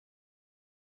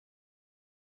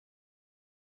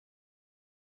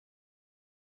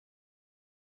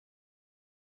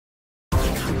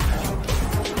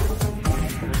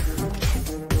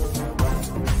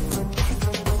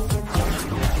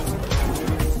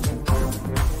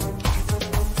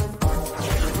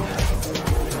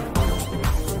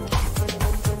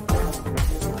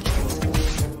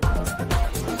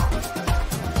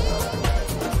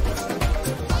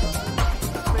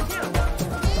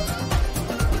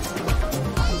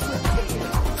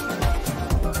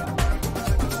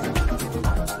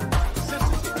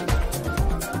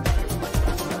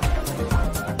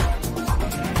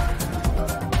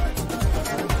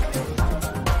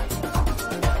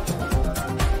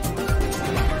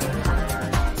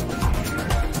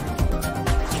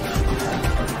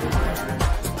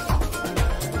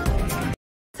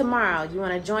tomorrow, you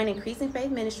want to join Increasing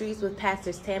Faith Ministries with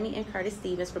Pastors Tammy and Curtis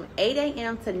Stevens from 8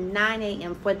 a.m. to 9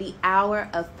 a.m. for the Hour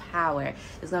of Power.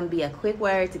 It's going to be a quick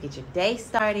word to get your day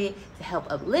started, to help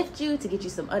uplift you, to get you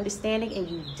some understanding, and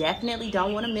you definitely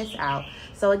don't want to miss out.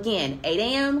 So again, 8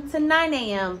 a.m. to 9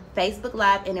 a.m. Facebook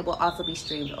Live, and it will also be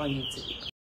streamed on YouTube.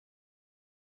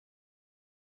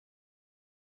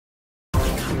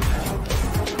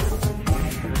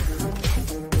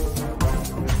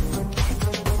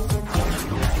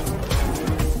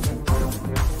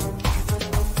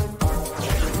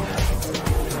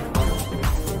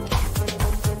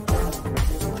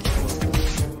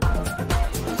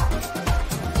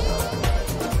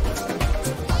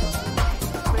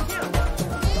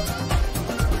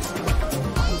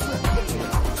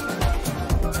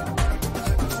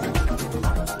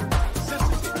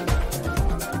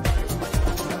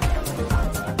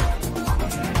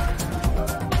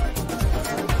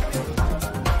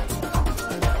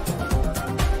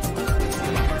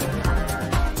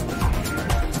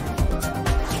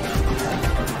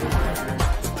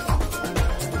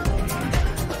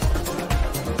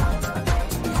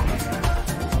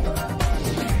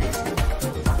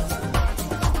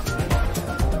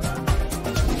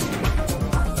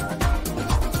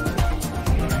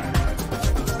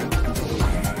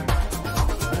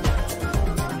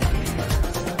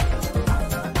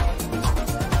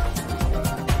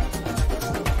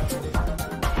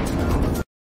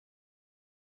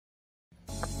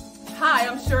 Hi,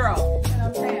 I'm Cheryl. And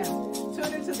I'm Pam.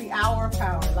 Tune into the Hour of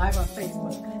Power live on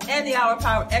Facebook. And the Hour of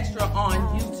Power Extra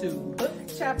on YouTube. Book,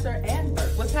 chapter, and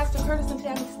verse. With Pastor Curtis and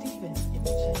Tammy Stevens.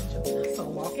 So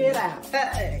walk it out.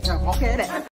 Hey, walk it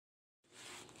out.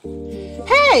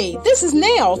 Hey, this is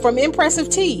Nell from Impressive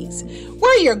Tees.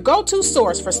 We're your go-to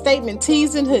source for statement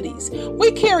tees and hoodies.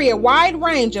 We carry a wide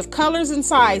range of colors and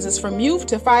sizes from youth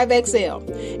to 5XL.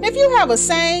 If you have a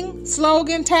saying,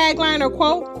 slogan, tagline, or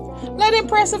quote, let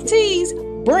Impressive Tees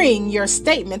bring your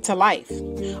statement to life.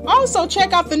 Also,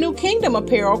 check out the new Kingdom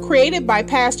apparel created by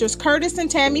Pastors Curtis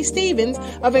and Tammy Stevens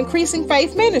of Increasing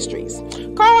Faith Ministries.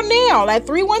 Call now at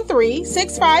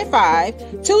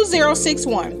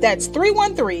 313-655-2061. That's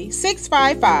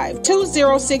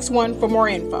 313-655-2061 for more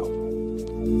info.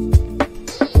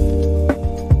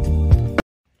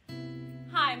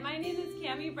 Hi, my name is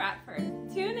Cammie Bradford.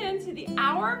 Tune in to the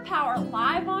Hour of Power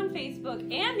live on Facebook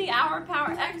and the Hour of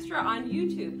Power Extra on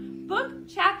YouTube. Book,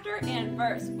 chapter, and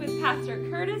verse with Pastor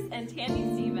Curtis and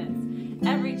Tammy Stevens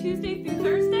every Tuesday through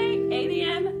Thursday, 8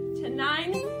 a.m. to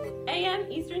 9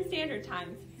 a.m. Eastern Standard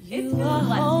Time. It's going to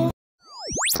bless you.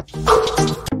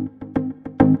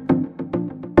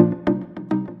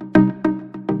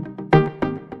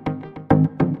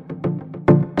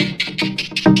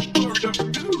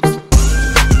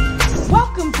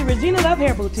 Welcome to Regina Love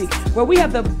Hair Boutique, where we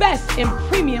have the best in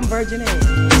premium virgin hair.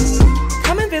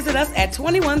 Come and visit us at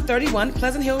 2131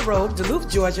 Pleasant Hill Road, Duluth,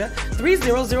 Georgia,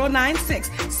 30096,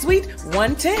 Suite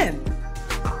 110.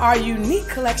 Our unique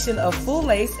collection of full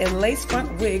lace and lace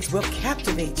front wigs will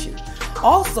captivate you.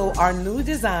 Also, our newly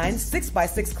designed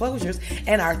 6x6 closures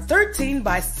and our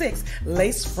 13x6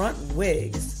 lace front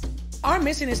wigs. Our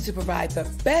mission is to provide the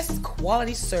best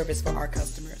quality service for our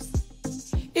customers.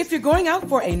 If you're going out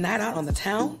for a night out on the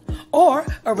town or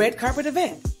a red carpet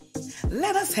event,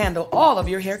 let us handle all of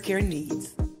your hair care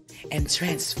needs and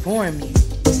transform you.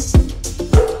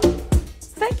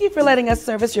 Thank you for letting us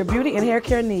service your beauty and hair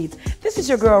care needs. This is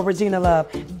your girl, Regina Love.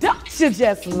 Don't you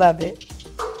just love it?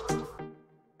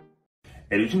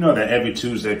 Hey, did you know that every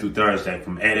Tuesday through Thursday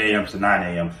from 8 a.m. to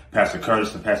 9 a.m., Pastor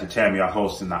Curtis and Pastor Tammy are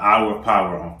hosting the Hour of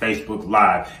Power on Facebook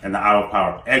Live and the Hour of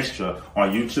Power Extra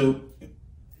on YouTube?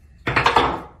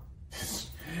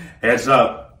 Heads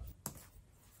up.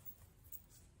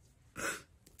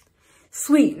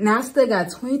 Sweet. Now I still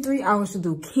got 23 hours to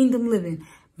do Kingdom Living,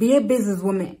 be a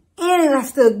businesswoman, and I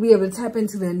still be able to tap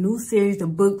into the new series, The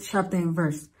Book, Chapter, and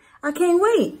Verse. I can't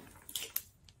wait.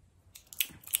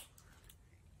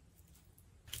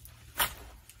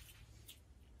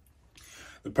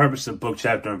 The purpose of Book,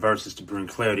 Chapter, and Verse is to bring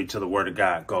clarity to the Word of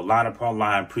God. Go line upon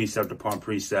line, precept upon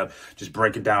precept. Just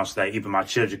break it down so that even my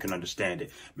children can understand it.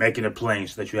 Making it plain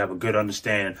so that you have a good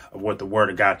understanding of what the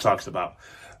Word of God talks about.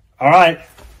 All right.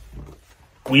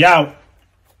 We out.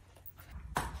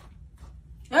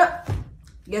 Yep.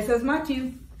 Guess that's my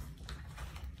cue.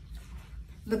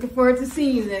 Looking forward to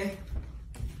seeing you there.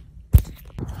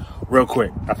 Real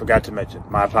quick, I forgot to mention,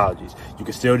 my apologies. You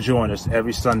can still join us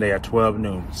every Sunday at 12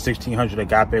 noon, 1600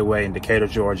 Agape Way in Decatur,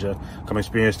 Georgia. Come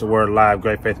experience the Word live,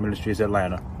 Great Faith Ministries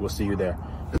Atlanta. We'll see you there.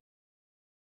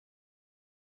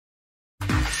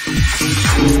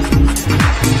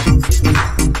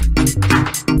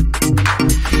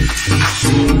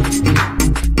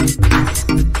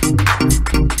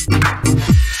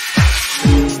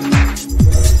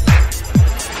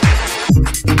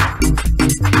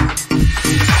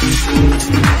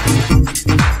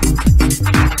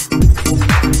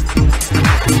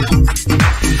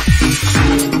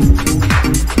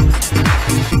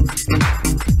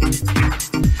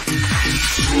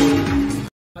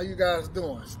 guys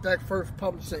doing? Stack First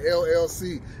Publishing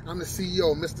LLC. I'm the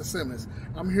CEO, Mr. Simmons.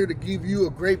 I'm here to give you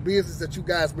a great business that you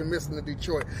guys been missing in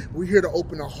Detroit. We're here to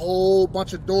open a whole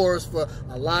bunch of doors for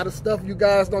a lot of stuff you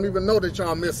guys don't even know that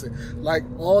y'all missing. Like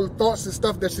all the thoughts and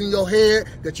stuff that's in your head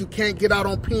that you can't get out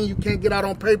on pen, you can't get out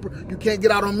on paper, you can't get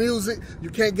out on music,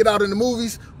 you can't get out in the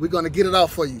movies. We're gonna get it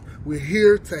out for you. We're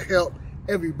here to help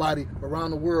everybody around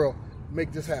the world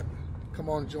make this happen. Come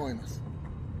on, join us.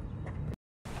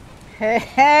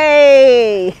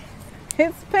 Hey,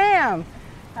 it's Pam.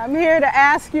 I'm here to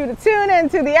ask you to tune in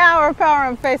to the Hour of Power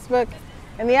on Facebook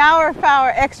and the Hour of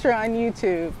Power Extra on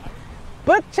YouTube.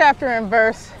 Book, chapter, and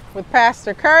verse with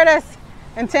Pastor Curtis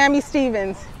and Tammy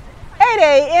Stevens. 8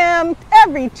 a.m.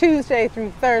 every Tuesday through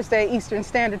Thursday Eastern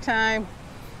Standard Time.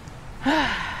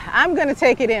 I'm going to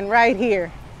take it in right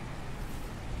here.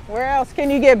 Where else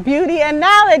can you get beauty and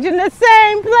knowledge in the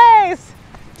same place?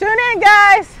 Tune in,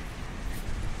 guys.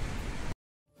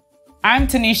 I'm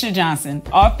Tanisha Johnson,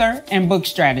 author and book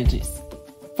strategist.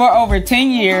 For over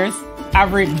 10 years,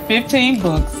 I've written 15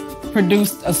 books,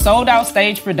 produced a sold-out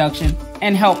stage production,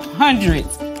 and helped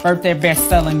hundreds birth their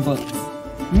best-selling books.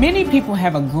 Many people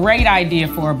have a great idea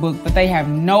for a book, but they have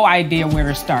no idea where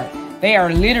to start. They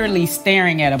are literally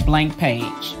staring at a blank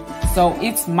page. So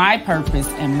it's my purpose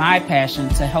and my passion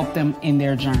to help them in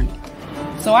their journey.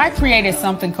 So I created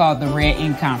something called the Red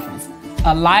Ink Conference,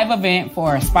 a live event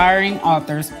for aspiring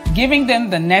authors, giving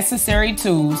them the necessary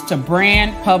tools to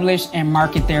brand, publish, and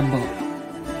market their book.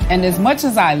 And as much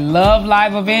as I love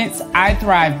live events, I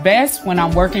thrive best when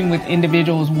I'm working with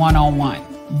individuals one-on-one.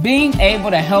 Being able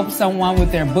to help someone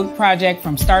with their book project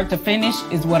from start to finish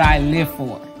is what I live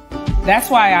for.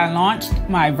 That's why I launched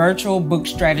my virtual book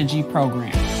strategy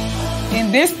program.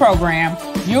 In this program,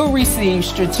 you'll receive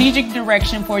strategic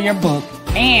direction for your book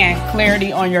and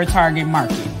clarity on your target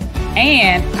market.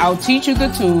 And I'll teach you the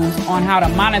tools on how to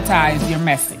monetize your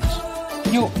message.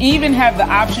 You'll even have the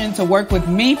option to work with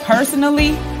me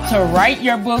personally to write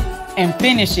your book and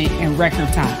finish it in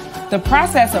record time. The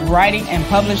process of writing and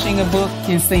publishing a book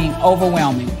can seem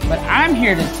overwhelming, but I'm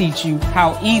here to teach you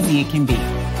how easy it can be.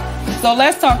 So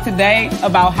let's talk today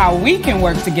about how we can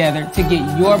work together to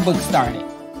get your book started.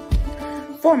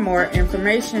 For more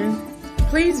information,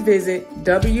 please visit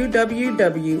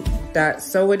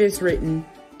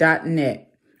www.soitiswritten.net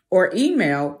or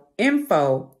email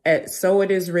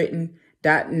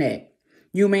info@soitiswritten.net.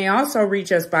 You may also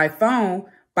reach us by phone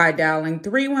by dialing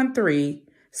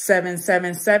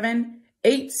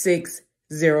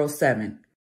 313-777-8607.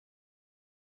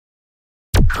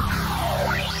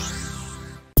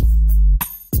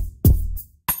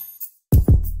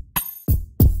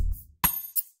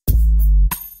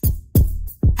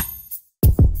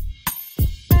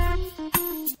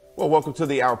 Well, welcome to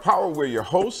the Hour of Power. We're your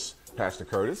hosts, Pastor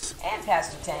Curtis and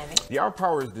Pastor Tammy. The Hour of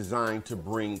Power is designed to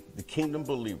bring the kingdom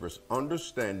believers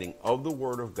understanding of the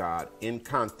Word of God in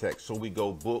context. So we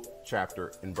go book,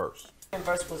 chapter, and verse. And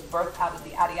verse was birthed out of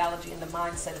the ideology and the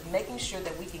mindset of making sure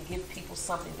that we can give people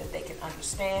something that they can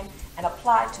understand and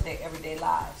apply to their everyday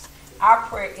lives. Our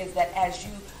prayer is that as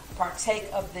you partake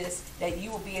of this, that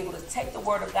you will be able to take the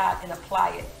Word of God and apply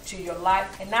it to your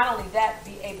life, and not only that,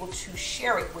 be able to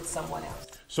share it with someone else.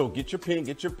 So get your pen,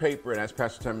 get your paper, and as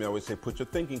Pastor Tammy always say, put your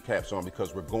thinking caps on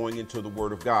because we're going into the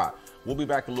Word of God. We'll be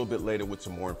back a little bit later with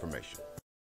some more information.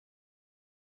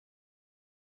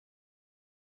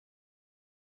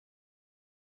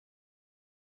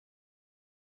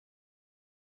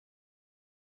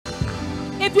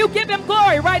 If you give him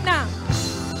glory right now,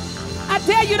 I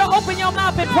dare you to open your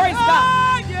mouth and praise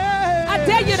God. I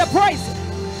dare you to praise him.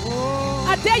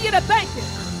 I dare you to thank him.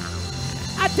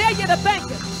 I dare you to thank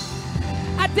him.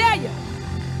 I dare you.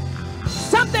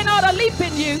 Something ought to leap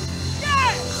in you.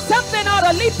 Something ought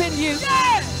to leap in you.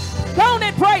 Go on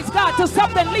and praise God till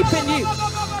something leap in you.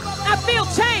 I feel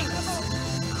chains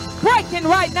breaking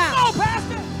right now.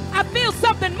 I feel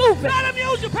something moving right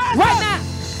now.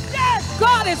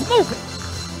 God is moving.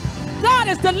 God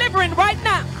is delivering right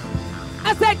now.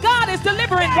 I said God is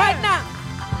delivering right now.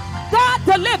 God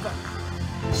deliver.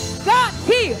 God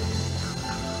heal.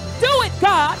 Do it,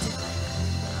 God.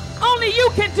 Only you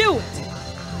can do it.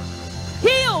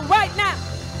 Heal right now.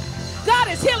 God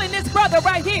is healing this brother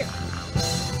right here.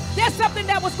 There's something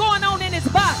that was going on in his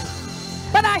body.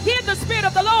 But I hear the Spirit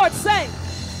of the Lord say,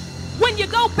 when you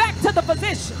go back to the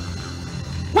physician,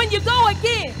 when you go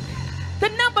again, the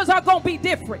numbers are going to be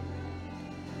different.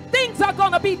 Things are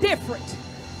going to be different.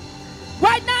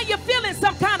 Right now you're feeling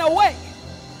some kind of way.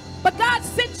 But God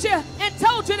sent you and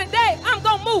told you today, I'm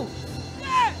going to move.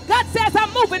 God says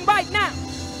I'm moving right now.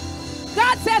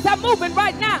 God says I'm moving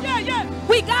right now.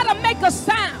 We got to make a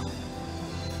sound.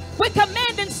 We're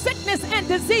commanding sickness sickness and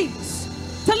disease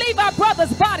to leave our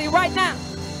brother's body right now.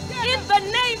 In the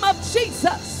name of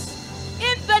Jesus.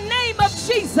 In the name of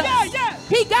Jesus.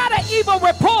 He got an evil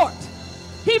report.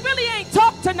 He really ain't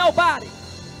talked to nobody.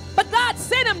 But God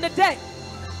sent him today.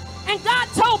 And God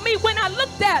told me when I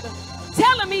looked at him,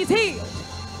 tell him he's healed.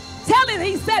 Tell him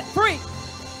he's set free.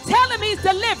 Tell him he's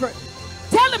delivered.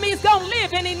 Tell him he's going to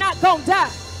live and he's not going to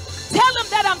die. Tell him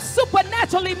that I'm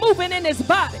supernaturally moving in his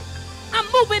body. I'm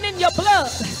moving in your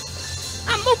blood.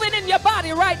 I'm moving in your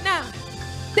body right now.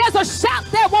 There's a shout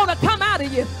that want to come out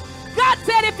of you. God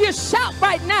said if you shout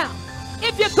right now,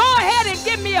 if you go ahead and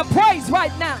give me a praise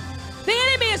right now, the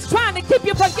enemy is trying to keep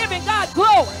you from giving God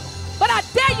glory. But I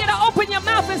dare you to open your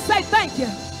mouth and say thank you.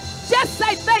 Just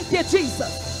say thank you,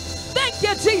 Jesus. Thank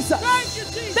you, Jesus.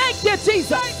 Thank you,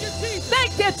 Jesus.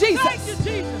 Thank you,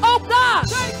 Jesus. Oh God,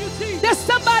 there's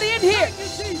somebody in here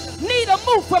need a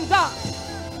move from God.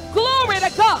 Glory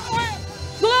to God.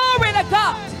 Glory to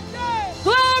God.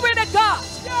 Glory to God.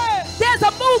 There's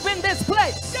a move in this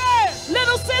place.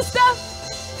 Little sister,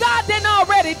 God done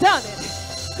already done it.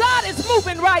 God is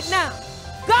moving right now.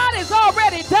 God has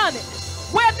already done it.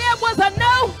 Where there was a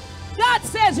no, God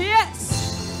says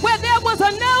yes. Where there was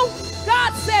a no,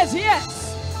 God says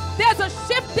yes. There's a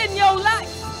shift in your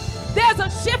life. There's a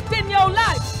shift in your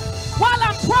life. While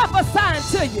I'm prophesying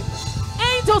to you,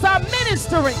 angels are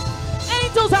ministering.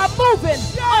 Angels are moving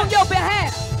on your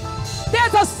behalf.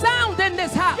 There's a sound in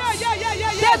this house.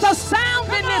 There's a sound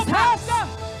in this house.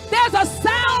 There's a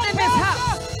sound in this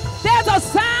house. There's a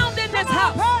sound in this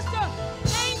house.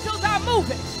 Angels are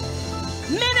moving,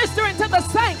 ministering to the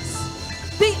saints,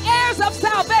 the heirs of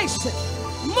salvation.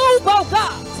 Move, oh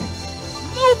God.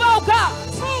 Move, oh God.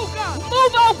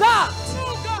 Move, oh God.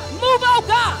 Move, oh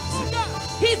God.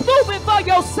 He's moving for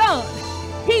your son.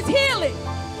 He's healing.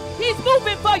 He's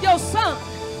moving for your son.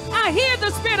 I hear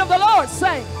the Spirit of the Lord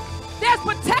saying, there's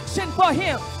protection for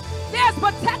him. There's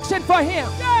protection for him.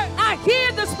 I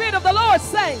hear the Spirit of the Lord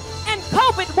saying, and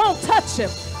COVID won't touch him.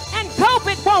 And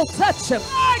COVID won't touch him.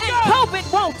 And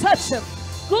COVID won't touch him.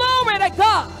 Glory to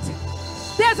God.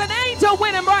 There's an angel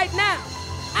with him right now.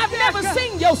 I've never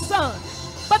seen your son,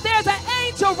 but there's an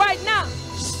angel right now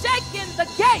shaking the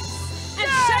gates and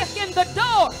shaking the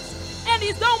doors, and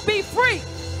he's going to be free.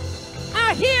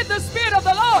 I hear the Spirit of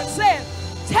the Lord saying,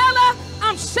 tell her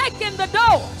I'm shaking the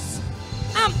doors.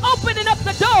 I'm opening up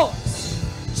the doors.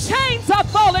 Chains are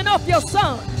falling off your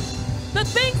son. The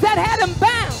things that had him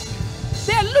bound,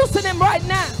 they're loosening him right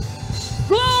now.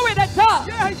 Glory to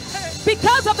God.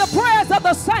 Because of the prayers of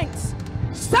the saints,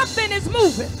 something is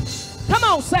moving. Come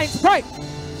on, saints, pray.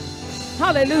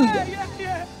 Hallelujah.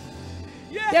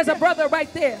 There's a brother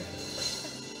right there.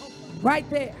 Right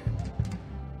there.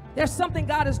 There's something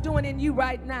God is doing in you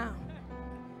right now.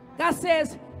 God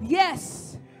says,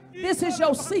 yes, this is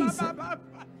your season.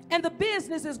 And the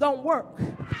business is going to work.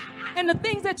 And the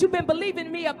things that you've been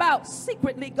believing me about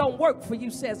secretly going to work for you,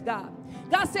 says God.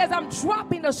 God says, I'm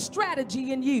dropping a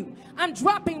strategy in you. I'm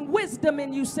dropping wisdom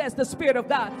in you, says the Spirit of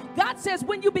God. God says,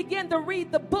 when you begin to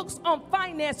read the books on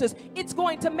finances, it's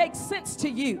going to make sense to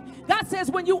you. God says,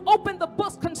 when you open the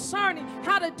books concerning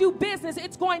how to do business,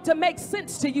 it's going to make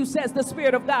sense to you, says the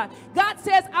Spirit of God. God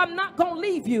says, I'm not going to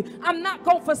leave you. I'm not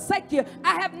going to forsake you.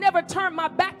 I have never turned my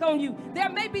back on you. There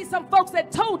may be some folks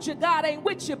that told you God ain't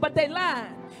with you, but they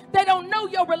lied. They don't know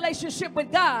your relationship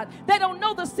with God. They don't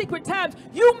know the secret times.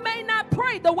 You may not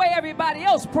pray the way everybody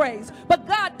else prays, but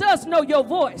God does know your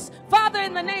voice. Father,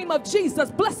 in the name of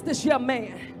Jesus, bless this young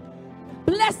man.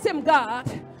 Bless him, God.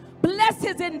 Bless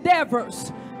his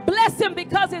endeavors. Bless him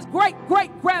because his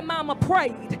great-great-grandmama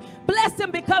prayed. Bless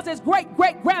him because his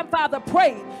great-great-grandfather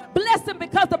prayed. Bless him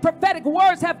because the prophetic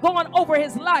words have gone over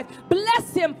his life.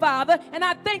 Bless him, Father, and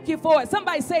I thank you for it.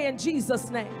 Somebody say in Jesus'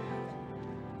 name.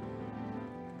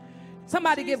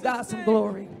 Somebody give God some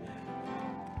glory.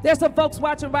 There's some folks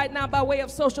watching right now by way of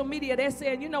social media. They're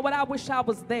saying, you know what, I wish I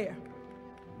was there.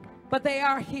 But they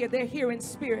are here. They're here in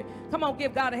spirit. Come on,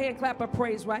 give God a hand clap of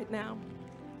praise right now.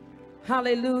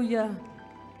 Hallelujah.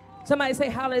 Somebody say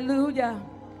hallelujah.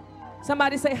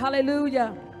 Somebody say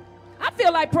hallelujah. I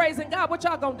feel like praising God. What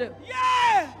y'all gonna do?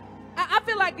 Yeah! I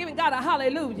feel like giving God a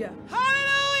hallelujah.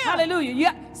 Hallelujah! Hallelujah.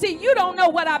 Yeah. See, you don't know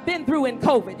what I've been through in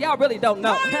COVID. Y'all really don't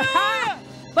know.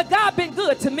 But God been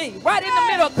good to me. Right in the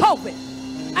middle of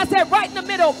COVID. I said right in the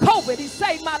middle of COVID, he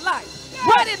saved my life.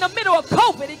 Right in the middle of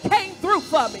COVID, he came through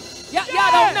for me. Y'all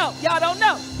don't know. Y'all don't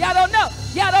know. Y'all don't know.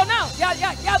 Y'all don't know.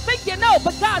 Y'all think you know,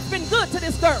 but God's been good to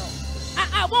this girl.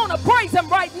 I want to praise him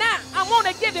right now. I want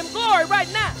to give him glory right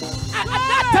now.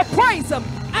 I got to praise him.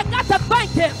 I got to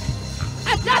thank him.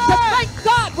 I got to thank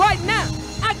God right now.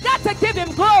 I got to give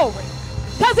him glory.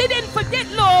 Because he didn't forget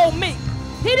little old me.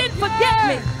 He didn't forget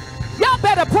me. Y'all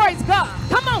better praise God.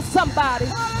 Come on, somebody.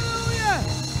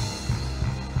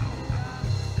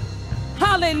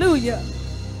 Hallelujah.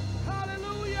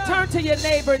 Hallelujah. Turn to your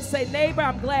neighbor and say, neighbor,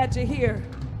 I'm glad you're here.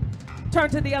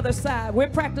 Turn to the other side. We're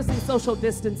practicing social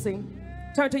distancing.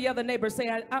 Turn to your other neighbor and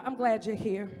say, I'm glad you're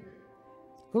here.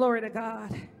 Glory to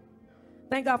God.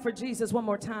 Thank God for Jesus one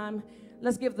more time.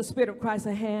 Let's give the Spirit of Christ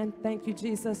a hand. Thank you,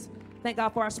 Jesus. Thank God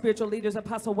for our spiritual leaders,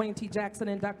 Apostle Wayne T. Jackson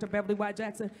and Dr. Beverly Y.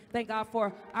 Jackson. Thank God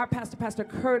for our pastor, Pastor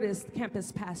Curtis,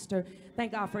 campus pastor.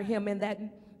 Thank God for him and that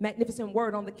magnificent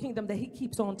word on the kingdom that he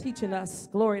keeps on teaching us.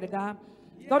 Glory to God.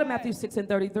 Go to Matthew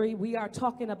 6:33. We are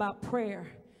talking about prayer.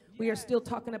 We are still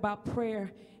talking about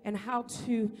prayer and how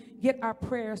to get our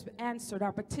prayers answered,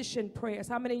 our petition prayers.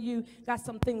 How many of you got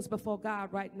some things before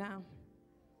God right now?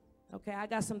 Okay, I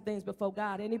got some things before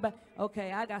God. Anybody?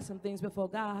 Okay, I got some things before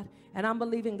God, and I'm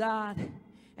believing God.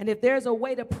 And if there's a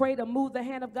way to pray to move the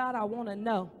hand of God, I want to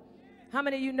know. How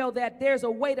many of you know that there's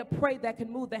a way to pray that can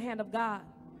move the hand of God?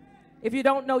 If you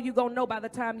don't know, you're going to know by the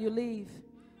time you leave.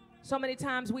 So many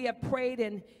times we have prayed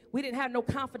and we didn't have no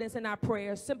confidence in our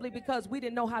prayers simply because we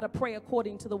didn't know how to pray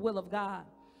according to the will of God.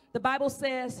 The Bible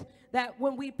says that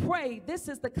when we pray, this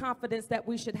is the confidence that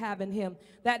we should have in him,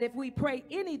 that if we pray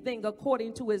anything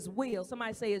according to his will,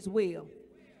 somebody say his will.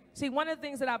 See, one of the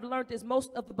things that I've learned is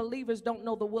most of the believers don't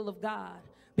know the will of God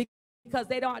because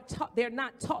they're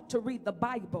not taught to read the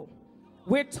Bible.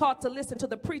 We're taught to listen to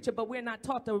the preacher, but we're not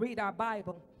taught to read our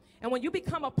Bible. And when you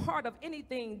become a part of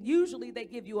anything, usually they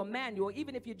give you a manual.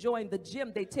 Even if you join the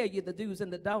gym, they tell you the do's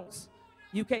and the don'ts.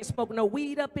 You can't smoke no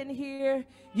weed up in here.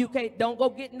 Don't go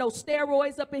get no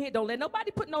steroids up in here. Don't let nobody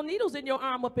put no needles in your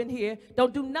arm up in here.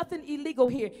 Don't do nothing illegal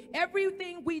here.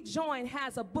 Everything we join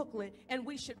has a booklet, and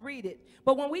we should read it.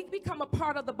 But when we become a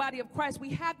part of the body of Christ, we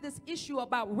have this issue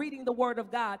about reading the word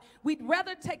of God. We'd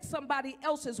rather take somebody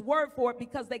else's word for it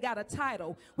because they got a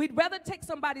title. We'd rather take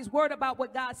somebody's word about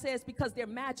what God says because they're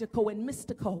magical and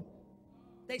mystical.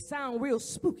 They sound real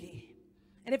spooky.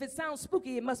 And if it sounds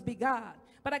spooky, it must be God.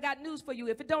 But I got news for you.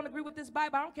 If it don't agree with this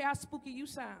Bible, I don't care how spooky you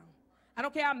sound. I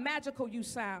don't care how magical you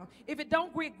sound. If it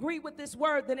don't agree with this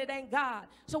word, then it ain't God.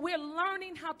 So we're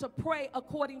learning how to pray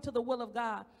according to the will of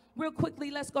God. Real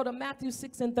quickly, let's go to Matthew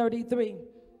 6:33.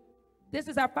 This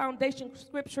is our foundation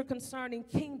scripture concerning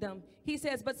kingdom. He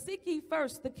says, but seek ye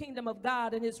first the kingdom of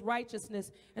God and his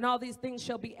righteousness, and all these things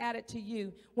shall be added to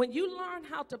you. When you learn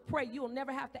how to pray, you'll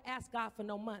never have to ask God for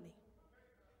no money.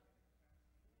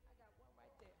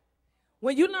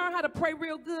 When you learn how to pray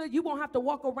real good, you won't have to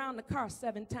walk around the car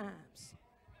 7 times.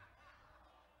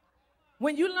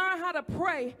 When you learn how to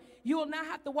pray, you will not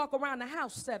have to walk around the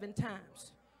house 7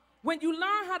 times. When you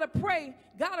learn how to pray,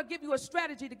 God will give you a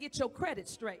strategy to get your credit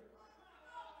straight.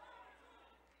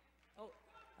 Oh,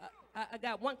 I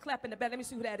got one clap in the back. Let me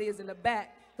see who that is in the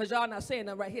back, because y'all not saying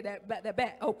that right here, that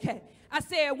back. Okay. I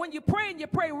said, when you pray and you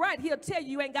pray right, he'll tell you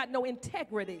you ain't got no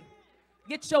integrity.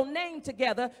 Get your name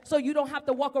together so you don't have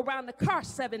to walk around the car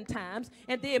 7 times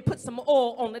and then put some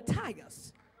oil on the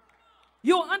tires.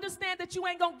 You'll understand that you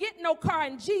ain't going to get no car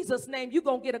in Jesus' name. You're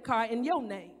going to get a car in your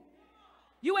name.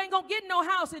 You ain't going to get no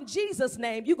house in Jesus'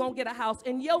 name. You're going to get a house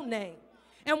in your name.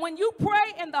 And when you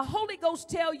pray and the Holy Ghost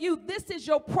tell you this is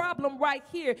your problem right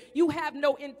here, you have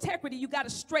no integrity. You got to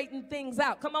straighten things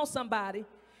out. Come on, somebody.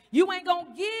 You ain't going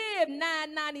to give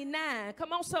 $9.99,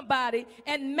 come on somebody,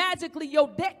 and magically your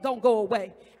debt going to go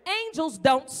away. Angels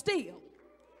don't steal.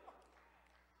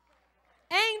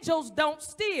 Angels don't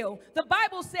steal. The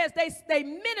Bible says they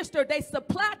minister, they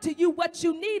supply to you what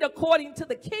you need according to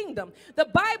the kingdom. The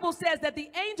Bible says that the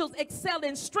angels excel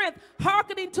in strength,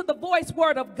 hearkening to the voice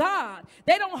word of God.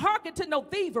 They don't hearken to no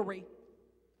thievery.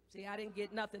 See, I didn't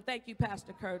get nothing. Thank you,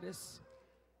 Pastor Curtis.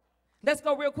 Let's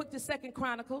go real quick to 2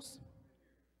 Chronicles.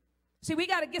 See, we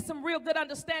got to get some real good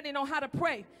understanding on how to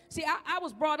pray. See, I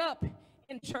was brought up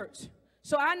in church,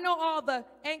 so I know all the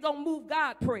ain't gonna move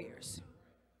God prayers.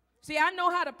 See, I know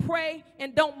how to pray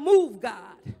and don't move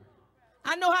God.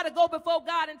 I know how to go before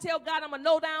God and tell God I'm a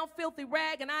low-down, filthy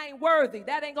rag and I ain't worthy.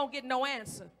 That ain't gonna get no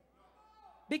answer.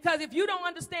 Because if you don't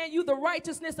understand you the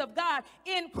righteousness of God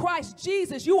in Christ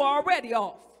Jesus, you are already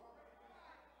off.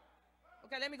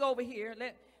 Okay, let me go over here.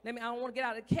 I don't want to get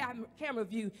out of the camera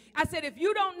view. I said, if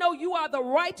you don't know you are the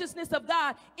righteousness of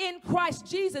God in Christ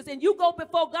Jesus, and you go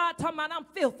before God talking about I'm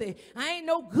filthy, I ain't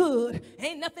no good,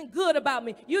 ain't nothing good about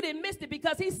me, you didn't miss it,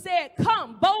 because he said,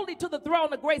 come boldly to the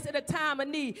throne of grace at a time of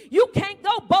need. You can't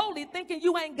go boldly thinking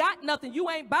you ain't got nothing, you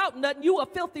ain't about nothing, you a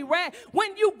filthy rag.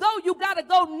 When you go, you got to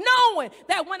go knowing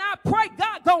that when I pray,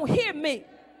 God gonna hear me.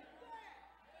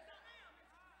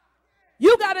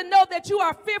 You got to know that you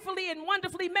are fearfully and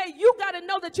wonderfully made. You got to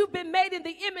know that you've been made in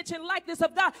the image and likeness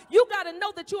of God. You got to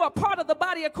know that you are part of the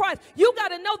body of Christ. You got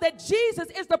to know that Jesus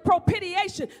is the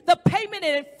propitiation, the payment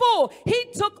in full. He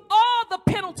took all the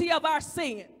penalty of our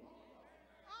sin.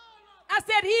 I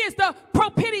said he is the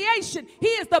propitiation. He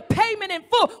is the payment in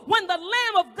full. When the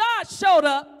Lamb of God showed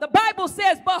up, the Bible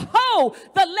says, behold,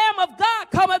 the Lamb of God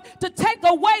cometh to take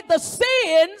away the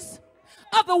sins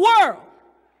of the world.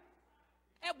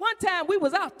 At one time, we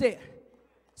was out there.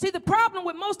 See, the problem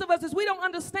with most of us is we don't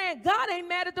understand God ain't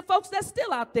mad at the folks that's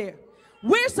still out there.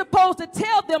 We're supposed to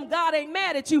tell them God ain't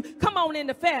mad at you. Come on in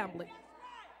the family.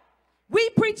 We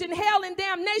preaching hell and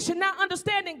damnation, not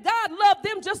understanding God loved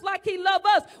them just like he loved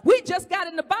us. We just got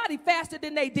in the body faster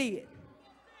than they did.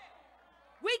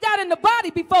 We got in the body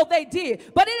before they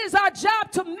did. But it is our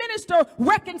job to minister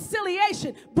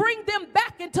reconciliation, bring them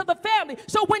back into the family.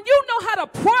 So when you know how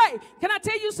to pray, can I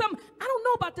tell you something? I don't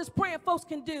know about this praying folks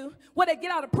can do what they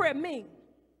get out of prayer mean.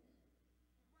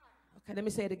 Okay, let me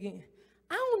say it again.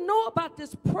 I don't know about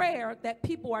this prayer that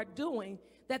people are doing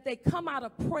that they come out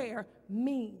of prayer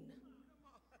mean.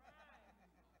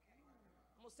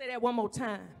 I'm going to say that one more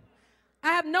time.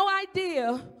 I have no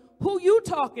idea who you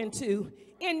talking to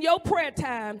in your prayer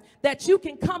time that you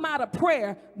can come out of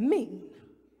prayer mean.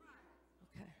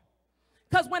 Okay.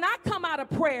 Because when I come out of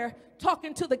prayer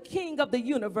talking to the King of the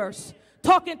universe,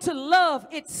 talking to love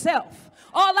itself,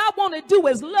 all I want to do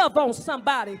is love on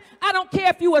somebody. I don't care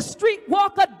if you a street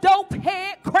walker, dope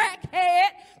head, crack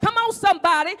head. Come on,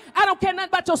 somebody. I don't care nothing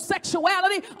about your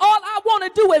sexuality. All I want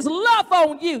to do is love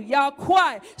on you. Y'all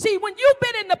quiet. See, when you've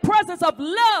been in the presence of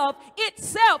love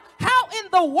itself, how in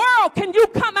the world can you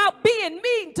come out being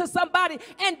mean to somebody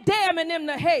and damning them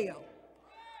to hell?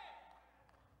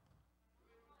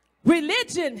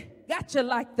 Religion got you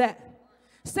like that.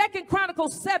 2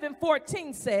 Chronicles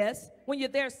 7:14 says, when you're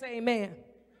there, say amen.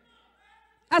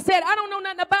 I said, I don't know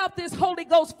nothing about this Holy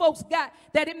Ghost folks got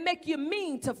that it make you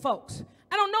mean to folks.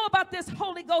 I don't know about this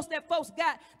Holy Ghost that folks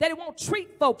got that it won't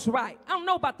treat folks right. I don't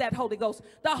know about that Holy Ghost.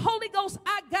 The Holy Ghost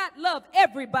I got love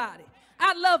everybody.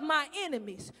 I love my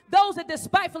enemies. Those that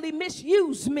despitefully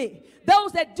misuse me.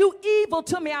 Those that do evil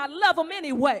to me, I love them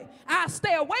anyway. I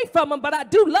stay away from them, but I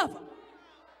do love them.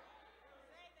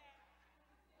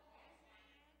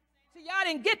 See, y'all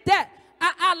didn't get that.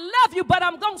 I love you, but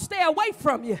I'm going to stay away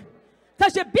from you.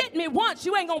 Because you bit me once,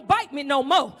 you ain't going to bite me no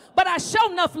more. But I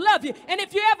sure enough love you. And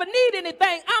if you ever need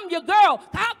anything, I'm your girl.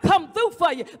 I'll come through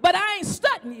for you. But I ain't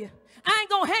stunting you. I ain't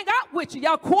going to hang out with you.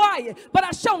 Y'all quiet. But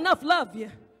I sure enough love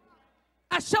you.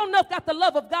 I sure enough got the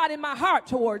love of God in my heart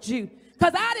towards you.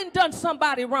 Because I done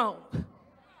somebody wrong.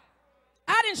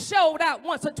 I done showed out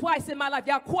once or twice in my life.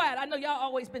 Y'all quiet. I know y'all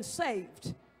always been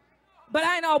saved. But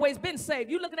I ain't always been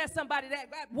saved. You looking at somebody that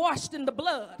got washed in the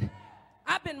blood.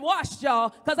 I've been washed,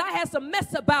 y'all, because I had some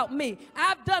mess about me.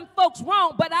 I've done folks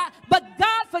wrong, but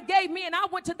God forgave me, and I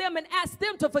went to them and asked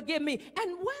them to forgive me.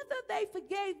 And whether they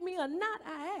forgave me or not,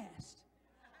 I asked.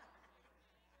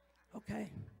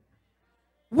 Okay.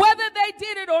 Whether they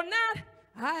did it or not,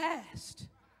 I asked.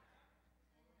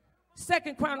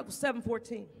 2 Chronicles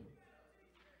 7:14.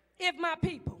 If my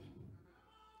people,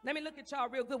 let me look at y'all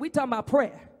real good. We talking about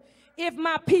prayer. If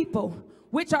my people,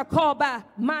 which are called by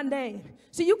my name.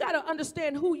 See, you got to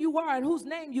understand who you are and whose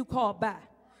name you called by.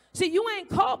 See, you ain't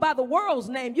called by the world's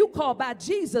name. You called by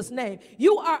Jesus' name.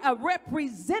 You are a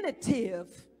representative,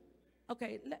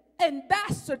 okay,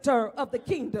 ambassador of the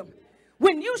kingdom.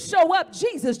 When you show up,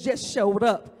 Jesus just showed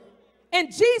up. And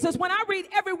Jesus, when I read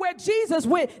everywhere Jesus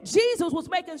went, Jesus was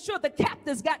making sure the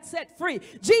captives got set free.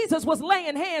 Jesus was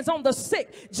laying hands on the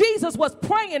sick. Jesus was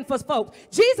praying for folks.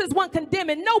 Jesus wasn't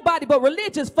condemning nobody but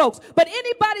religious folks. But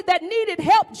anybody that needed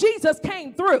help, Jesus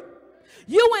came through.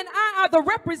 You and I are the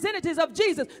representatives of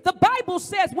Jesus. The Bible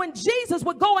says when Jesus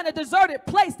would go in a deserted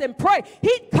place and pray,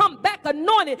 he'd come back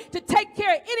anointed to take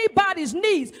care of anybody's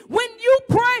needs. When you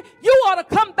pray, you ought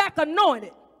to come back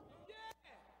anointed.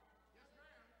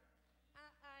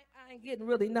 I ain't getting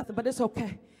really nothing, but it's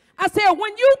okay. I said,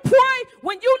 when you pray,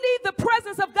 when you leave the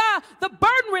presence of God, the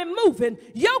burden removing,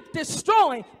 yoke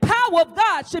destroying, power of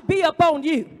God should be upon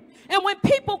you. And when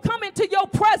people come into your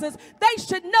presence, they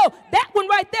should know that one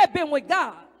right there been with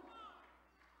God.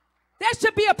 There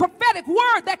should be a prophetic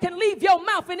word that can leave your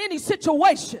mouth in any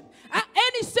situation.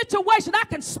 Any situation, I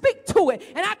can speak to it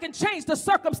and I can change the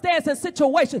circumstance and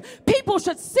situation. People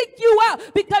should seek you out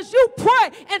because you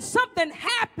pray and something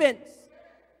happens.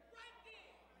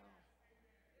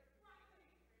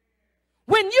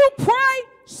 When you pray,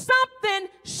 something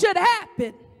should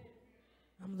happen.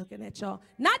 I'm looking at y'all.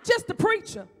 Not just the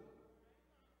preacher.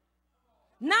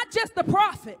 Not just the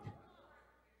prophet.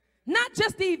 not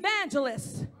just the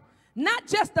evangelist, not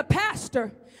just the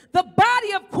pastor. The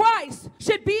body of Christ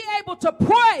should be able to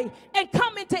pray and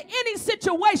come into any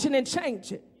situation and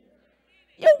change it.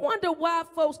 You wonder why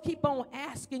folks keep on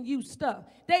asking you stuff.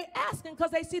 They asking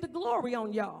because they see the glory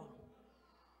on y'all.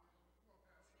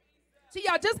 See,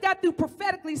 y'all just got through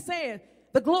prophetically saying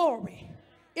the glory.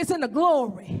 It's in the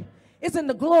glory. It's in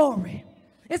the glory.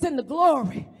 It's in the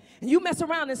glory. And you mess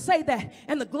around and say that,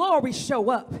 and the glory show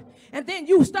up. And then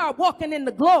you start walking in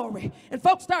the glory, and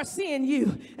folks start seeing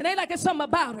you, and they like, it's something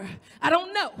about her. I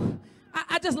don't know.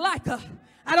 I just like her.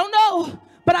 I don't know,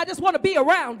 but I just want to be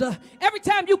around her. Every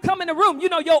time you come in the room, you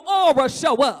know your aura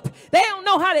show up. They don't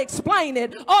know how to explain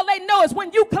it. All they know is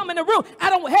when you come in the room,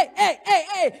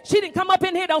 hey, she didn't come up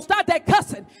in here, don't start that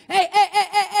cussing. Hey,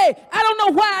 I don't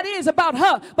know why it is about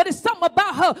her, but it's something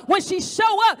about her. When she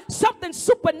show up, something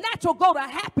supernatural go to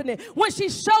happening. When she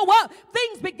show up,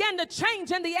 things begin to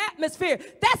change in the atmosphere.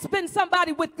 That's been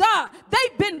somebody with God.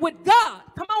 They've been with God.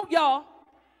 Come on, y'all.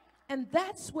 And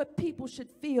that's what people should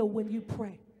feel when you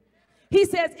pray. He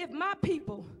says, if my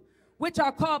people, which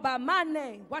are called by my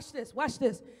name, watch this,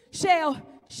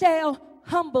 shall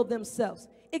humble themselves.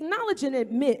 Acknowledge and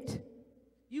admit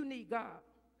you need God.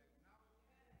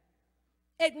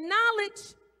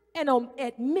 Acknowledge and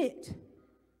admit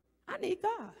I need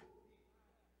God.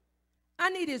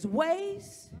 I need his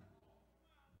ways.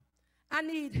 I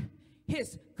need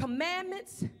his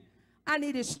commandments. I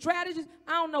need his strategies.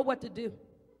 I don't know what to do.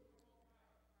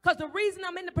 Because the reason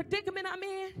I'm in the predicament I'm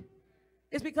in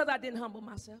is because I didn't humble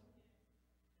myself.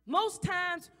 Most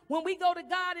times when we go to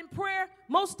God in prayer,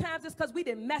 most times it's because we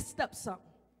done messed up something.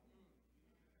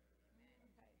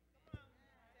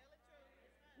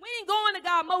 We ain't going to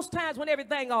God most times when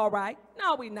everything all right.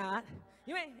 No, we not.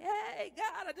 You ain't, hey,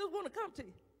 God, I just want to come to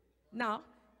you. No,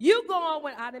 you go on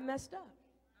when I done messed up.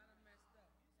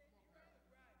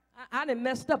 I done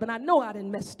messed up, and I know I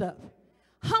done messed up.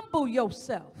 Humble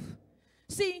yourself.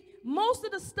 See, most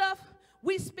of the stuff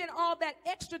we spend all that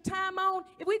extra time on,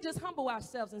 if we just humble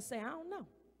ourselves and say, I don't know.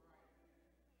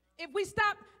 If we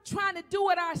stop trying to do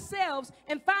it ourselves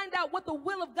and find out what the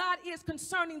will of God is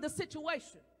concerning the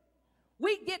situation.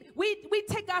 We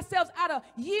take ourselves out of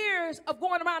years of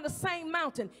going around the same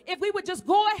mountain. If we would just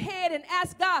go ahead and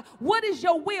ask God, what is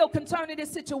your will concerning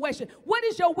this situation? What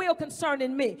is your will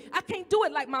concerning me? I can't do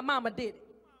it like my mama did it.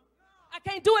 I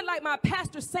can't do it like my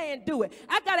pastor's saying do it.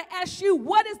 I got to ask you,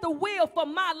 what is the will for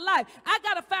my life? I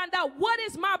got to find out what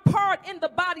is my part in the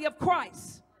body of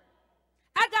Christ.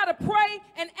 I got to pray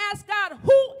and ask God,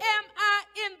 who am I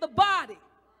in the body?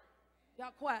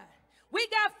 Y'all quiet. We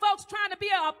got folks trying to be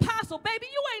an apostle. Baby,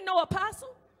 you ain't no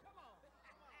apostle.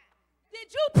 Did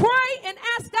you pray and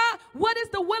ask God, what is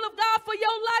the will of God for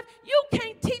your life? You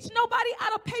can't teach nobody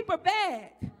out of paper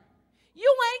bag.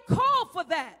 You ain't called for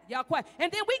that. Y'all quiet. And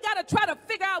then we got to try to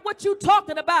figure out what you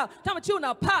talking about. Talking about you an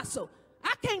apostle.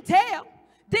 I can't tell.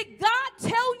 Did God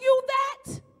tell you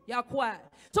that? Y'all quiet.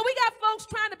 So we got folks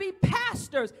trying to be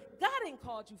pastors. God ain't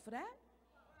called you for that.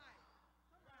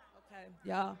 Okay,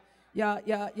 y'all,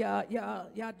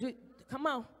 come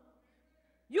on.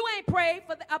 You ain't prayed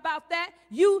about that.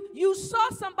 You saw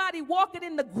somebody walking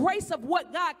in the grace of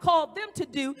what God called them to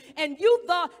do, and you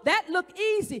thought that looked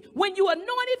easy. When you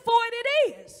anointed for it,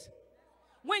 it is.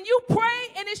 When you pray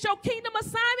and it's your kingdom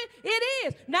assignment, it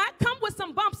is. Now, it come with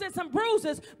some bumps and some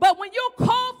bruises, but when you're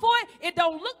called for it, it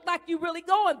don't look like you're really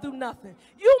going through nothing.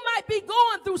 You might be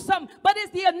going through something, but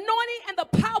it's the anointing and the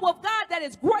power of God that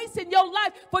is grace in your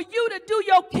life for you to do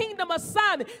your kingdom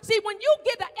assignment. See, when you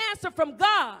get the answer from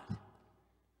God,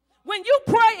 when you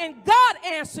pray and God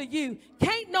answer you,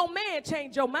 can't no man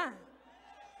change your mind.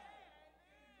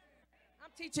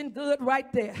 I'm teaching good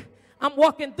right there. I'm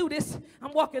walking through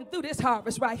this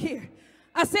harvest right here.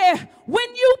 I said,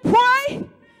 when you pray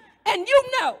and you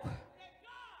know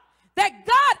that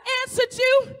God answered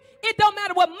you, it don't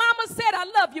matter what mama said, I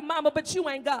love you, mama, but you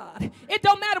ain't God. It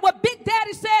don't matter what Big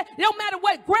Daddy said. It don't matter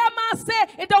what Grandma said.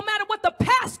 It don't matter what the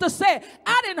pastor said.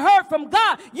 I didn't heard from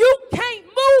God. You can't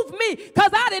move me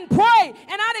because I didn't pray,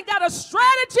 and I didn't got a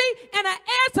strategy and an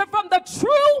answer from the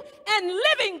true and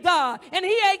living God, and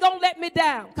he ain't going to let me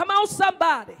down. Come on,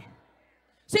 somebody.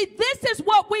 See, this is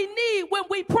what we need when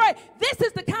we pray. This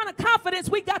is the kind of confidence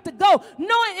we got to go,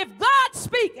 knowing if God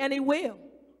speak, and he will.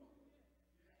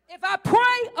 If I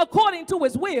pray according to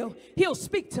his will, he'll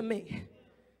speak to me.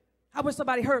 I wish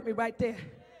somebody heard me right there.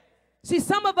 See,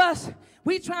 some of us,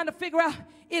 we trying to figure out,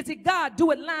 is it God?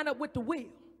 Do it line up with the will?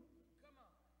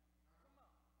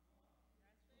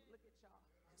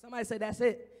 Somebody say that's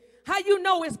it. How you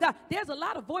know it's God? There's a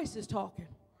lot of voices talking.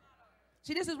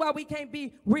 See, this is why we can't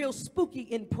be real spooky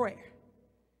in prayer.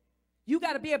 You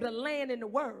got to be able to land in the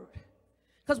word.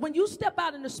 Because when you step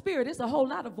out in the spirit, it's a whole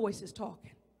lot of voices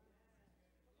talking.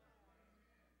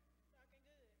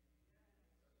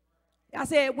 I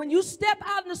said, when you step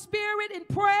out in the spirit in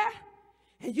prayer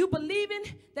and you believing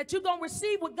that you're going to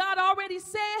receive what God already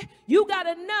said, you got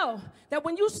to know that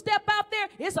when you step out there,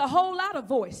 it's a whole lot of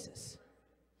voices.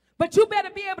 But you better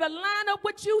be able to line up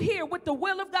what you hear with the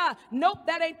will of God. Nope,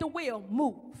 that ain't the will.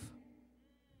 Move.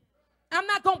 I'm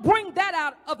not going to bring that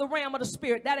out of the realm of the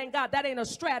spirit. That ain't God. That ain't a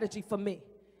strategy for me.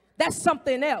 That's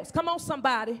something else. Come on,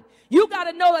 somebody. You got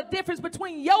to know the difference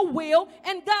between your will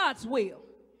and God's will.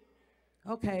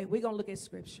 Okay, we're going to look at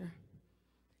scripture.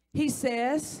 He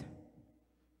says,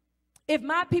 if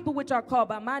my people which are called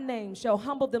by my name shall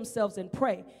humble themselves and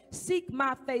pray, seek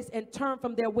my face and turn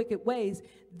from their wicked ways,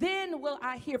 then will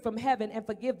I hear from heaven and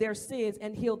forgive their sins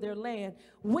and heal their land.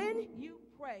 When you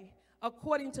pray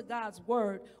according to God's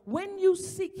word, when you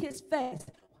seek his face,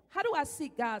 how do I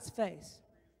seek God's face?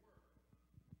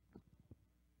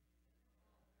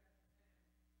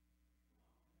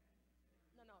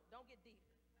 No, don't get deep.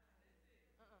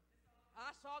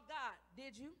 I saw God.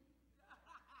 Did you?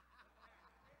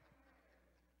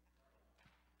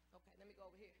 Okay, let me go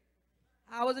over here.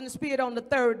 I was in the spirit on the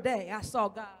third day. I saw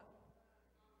God.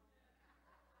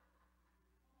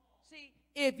 See,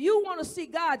 if you want to see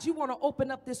God, you want to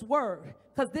open up this word,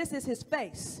 because this is his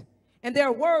face. And there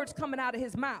are words coming out of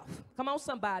his mouth. Come on,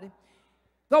 somebody.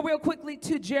 Go real quickly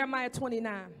to Jeremiah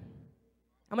 29. I'm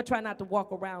going to try not to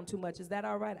walk around too much. Is that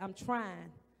all right? I'm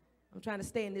trying to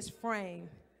stay in this frame.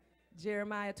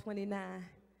 Jeremiah 29.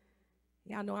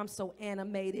 Y'all know I'm so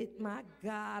animated. My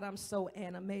God, I'm so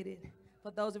animated.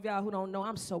 For those of y'all who don't know,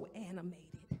 I'm so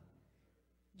animated.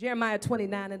 Jeremiah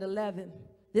 29 and 11.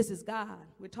 This is God.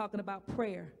 We're talking about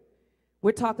prayer.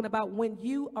 We're talking about when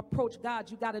you approach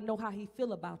God, you got to know how he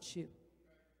feel about you.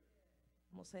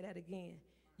 I'm going to say that again.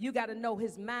 You got to know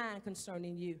his mind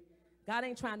concerning you. God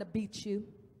ain't trying to beat you.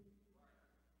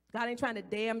 God ain't trying to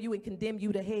damn you and condemn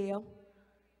you to hell.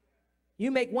 You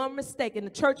make one mistake and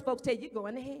the church folks tell you you're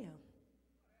going to hell.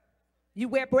 You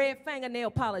wear red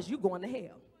fingernail polish, you going to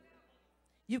hell.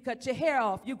 You cut your hair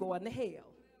off, you going to hell.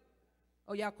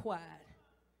 Oh, y'all quiet.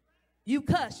 You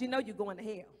cuss, you know you're going to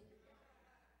hell.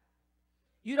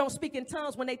 You don't speak in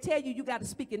tongues when they tell you you got to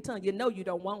speak in tongues. You know you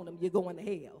don't want them, you're going to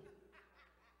hell.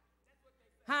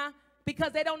 Huh?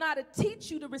 Because they don't know how to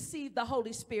teach you to receive the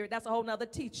Holy Spirit. That's a whole nother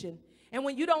teaching. And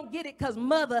when you don't get it because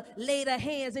mother laid her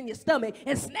hands in your stomach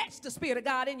and snatched the Spirit of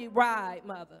God in you, right,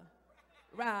 mother.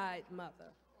 Right,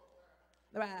 mother.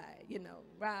 Right, you know,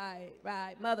 right.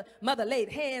 Mother laid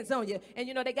hands on you. And,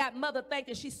 you know, they got mother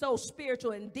thinking she's so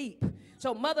spiritual and deep.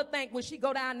 So mother think when she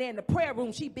go down there in the prayer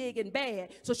room, she big and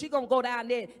bad. So she going to go down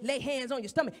there, lay hands on your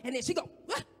stomach, and then she go,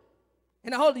 what?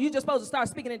 And the Holy, you just supposed to start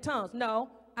speaking in tongues. No,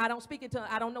 I don't speak in tongues.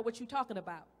 I don't know what you're talking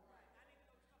about.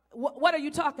 What are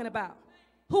you talking about?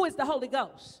 Who is the Holy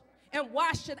Ghost? And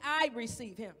why should I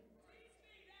receive him?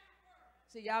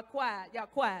 See, y'all quiet,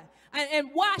 And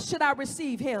why should I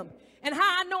receive him? And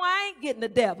how I know I ain't getting the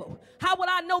devil? How would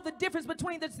I know the difference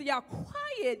between this? Y'all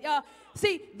quiet, y'all.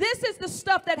 See, this is the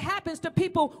stuff that happens to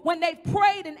people when they've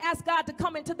prayed and asked God to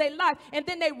come into their life, and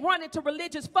then they run into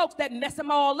religious folks that mess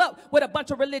them all up with a bunch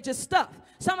of religious stuff.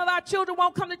 Some of our children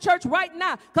won't come to church right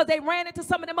now because they ran into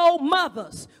some of them old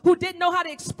mothers who didn't know how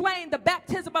to explain the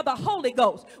baptism of the Holy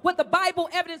Ghost with the Bible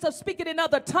evidence of speaking in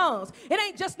other tongues. It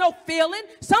ain't just no feeling.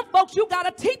 Some folks, you got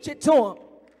to teach it to them.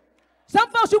 Some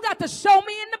folks, you got to show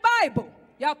me in the Bible.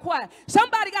 Y'all quiet.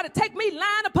 Somebody got to take me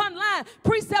line upon line,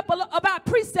 precept about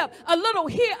precept, a little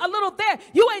here, a little there.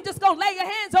 You ain't just going to lay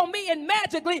your hands on me and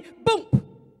magically, boom.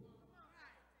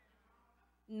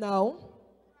 No.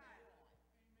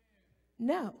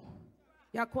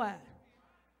 Y'all quiet.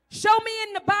 Show me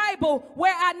in the Bible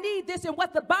where I need this and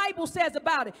what the Bible says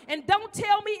about it. And don't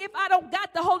tell me if I don't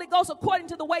got the Holy Ghost according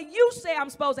to the way you say I'm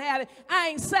supposed to have it, I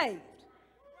ain't saved.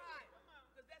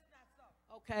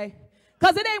 Okay?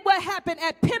 Because it ain't what happened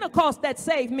at Pentecost that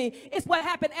saved me. It's what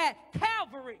happened at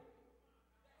Calvary.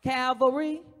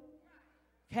 Calvary.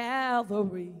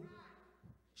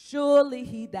 Surely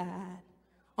he died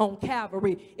on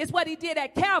Calvary. It's what he did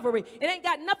at Calvary. It ain't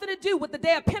got nothing to do with the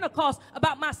day of Pentecost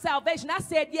about my salvation. I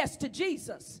said yes to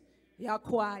Jesus. Y'all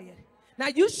quiet. Now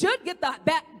you should get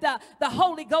the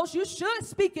Holy Ghost. You should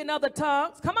speak in other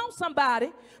tongues. Come on,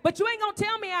 somebody. But you ain't going to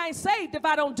tell me I ain't saved if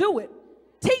I don't do it.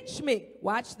 Teach me.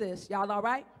 Watch this. Y'all all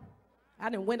right? I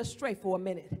done went astray for a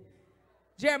minute.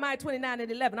 Jeremiah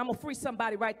 29:11. I'm going to free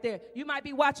somebody right there. You might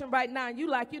be watching right now and you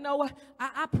like, you know what?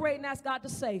 I prayed and asked God to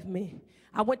save me.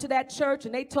 I went to that church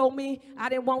and they told me I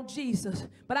didn't want Jesus.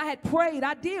 But I had prayed.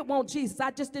 I did want Jesus.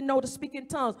 I just didn't know to speak in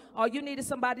tongues. Or you needed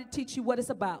somebody to teach you what it's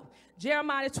about.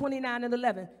 Jeremiah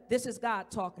 29:11. This is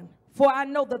God talking. For I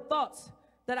know the thoughts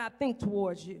that I think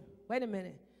towards you. Wait a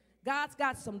minute. God's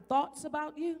got some thoughts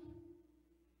about you.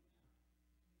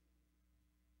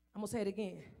 I'm going to say it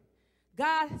again.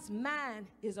 God's mind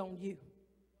is on you.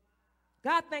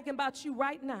 God thinking about you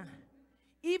right now.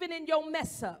 Even in your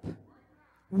mess up.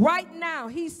 Right now,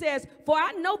 he says, for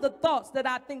I know the thoughts that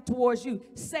I think towards you,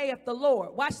 saith the Lord.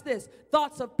 Watch this.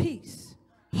 Thoughts of peace,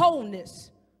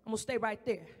 wholeness. I'm going to stay right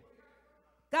there.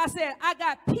 God said, I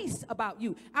got peace about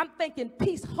you. I'm thinking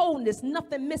peace, wholeness,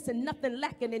 nothing missing, nothing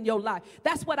lacking in your life.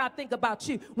 That's what I think about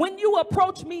you. When you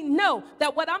approach me, know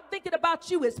that what I'm thinking about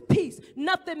you is peace,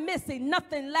 nothing missing,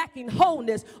 nothing lacking,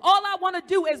 wholeness. All I want to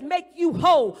do is make you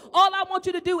whole. All I want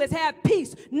you to do is have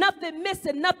peace, nothing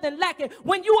missing, nothing lacking.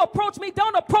 When you approach me,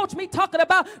 don't approach me talking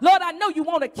about, Lord, I know you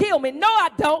want to kill me. No, I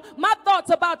don't. My thoughts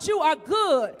about you are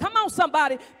good. Come on,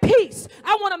 somebody. Peace.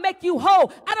 I want to make you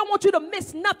whole. I don't want you to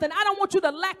miss nothing. I don't want you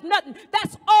to lack nothing.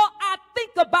 That's all I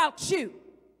think about you.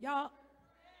 Y'all.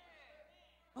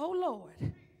 Oh,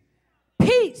 Lord.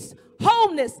 Peace,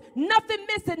 wholeness, nothing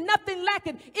missing, nothing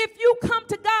lacking. If you come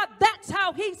to God, that's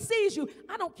how he sees you.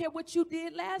 I don't care what you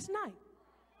did last night.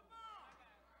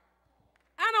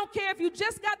 I don't care if you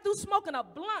just got through smoking a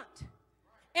blunt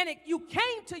and you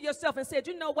came to yourself and said,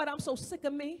 you know what, I'm so sick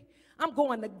of me. I'm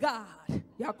going to God.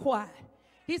 Y'all quiet.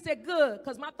 He said, good,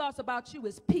 because my thoughts about you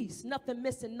is peace, nothing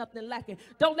missing, nothing lacking.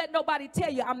 Don't let nobody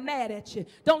tell you I'm mad at you.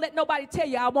 Don't let nobody tell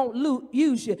you I won't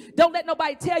use you. Don't let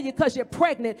nobody tell you because you're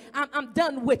pregnant, I'm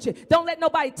done with you. Don't let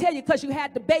nobody tell you because you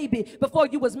had the baby before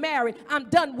you was married, I'm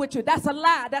done with you. That's a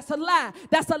lie. That's a lie.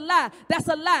 That's a lie. That's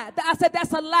a lie. I said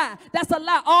that's a lie. That's a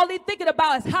lie. All he's thinking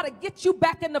about is how to get you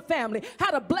back in the family, how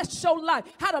to bless your life,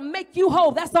 how to make you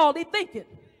whole. That's all he's thinking.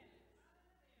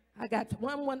 I got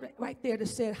one right there that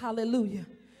said hallelujah.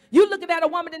 You looking at a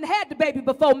woman that had the baby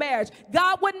before marriage.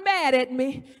 God wasn't mad at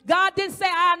me. God didn't say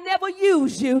I'll never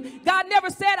use you. God never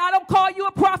said I don't call you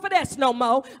a prophetess no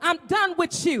more. I'm done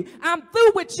with you. I'm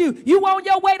through with you. You on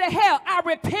your way to hell. I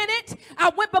repented. I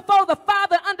went before the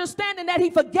Father understanding that he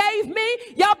forgave me.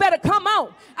 Y'all better come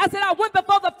on. I said I went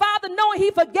before the Father knowing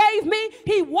he forgave me.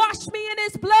 He washed me in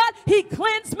his blood. He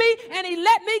cleansed me and he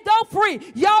let me go free.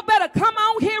 Y'all better come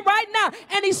on here right now.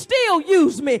 And he still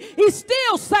used me. He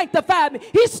still sanctified me.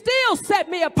 He still set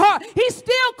me apart. He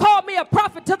still called me a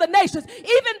prophet to the nations,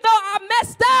 even though I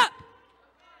messed up.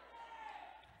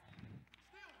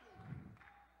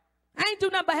 I ain't do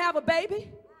nothing but have a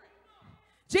baby.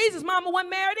 Jesus' mama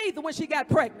wasn't married either when she got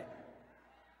pregnant.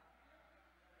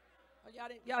 Oh,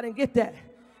 y'all didn't get that.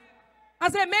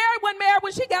 I said Mary wasn't married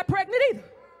when she got pregnant either.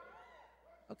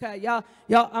 Okay,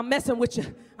 y'all, I'm messing with you.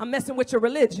 I'm messing with your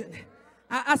religion.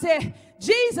 I said,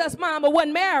 Jesus' mama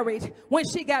wasn't married when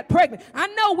she got pregnant. I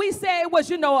know we say it was,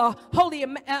 a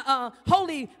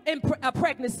holy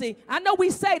pregnancy. I know we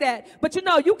say that, but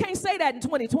you can't say that in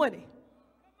 2020.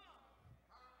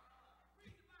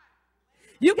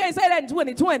 You can't say that in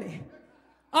 2020.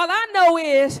 All I know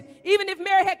is, even if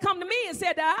Mary had come to me and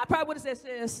said that, I probably would have said,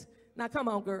 sis, now come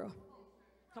on, girl.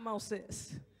 Come on,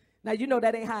 sis. Now, you know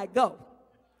that ain't how it go.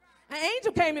 An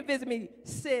angel came and visited me,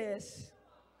 sis.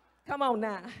 Come on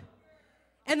now.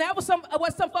 And that was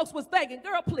what some folks was thinking.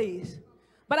 Girl, please.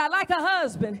 But I like her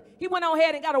husband. He went on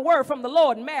ahead and got a word from the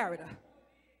Lord and married her.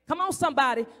 Come on,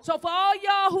 somebody. So for all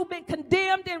y'all who've been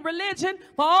condemned in religion,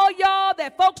 for all y'all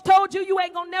that folks told you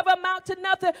ain't gonna never amount to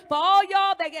nothing, for all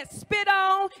y'all that get spit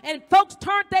on and folks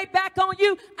turned their back on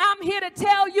you, I'm here to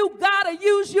tell you God will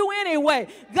use you anyway.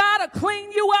 God will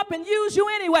clean you up and use you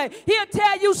anyway. He'll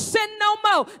tell you sin no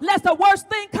more, lest the worst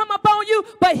thing come upon you,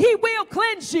 but he will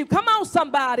cleanse you. Come on,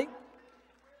 somebody.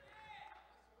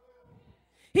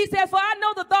 He said, for I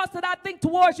know the thoughts that I think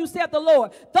towards you, said the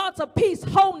Lord. Thoughts of peace,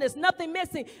 wholeness, nothing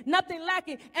missing, nothing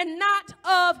lacking, and not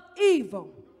of evil.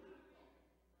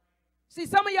 See,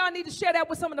 some of y'all need to share that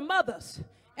with some of the mothers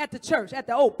at the church, at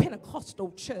the old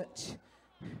Pentecostal church.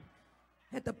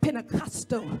 At the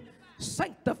Pentecostal,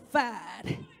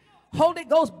 sanctified, Holy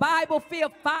Ghost,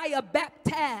 Bible-filled, fire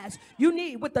baptized. You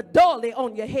need with the dolly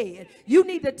on your head. You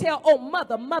need to tell, oh,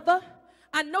 mother,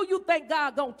 I know you think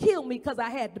God gonna kill me because I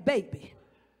had the baby.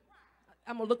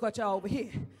 I'm going to look at y'all over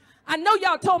here. I know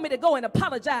y'all told me to go and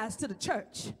apologize to the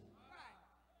church.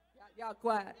 Y'all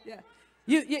quiet. Yeah.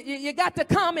 You got to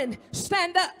come and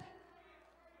stand up.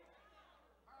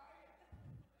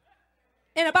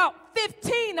 And about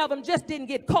 15 of them just didn't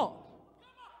get caught.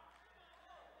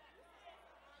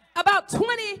 About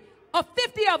 20 or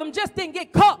 50 of them just didn't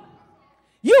get caught.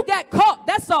 You got caught,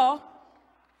 that's all.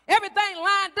 Everything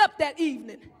lined up that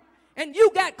evening, and you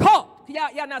got caught.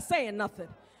 Y'all not saying nothing.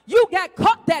 You got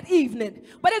caught that evening.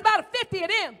 But it's about 50 of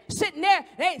them sitting there.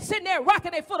 They ain't sitting there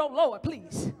rocking their foot. Oh, Lord,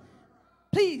 please.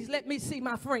 Please let me see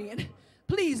my friend.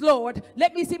 Please, Lord,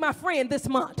 let me see my friend this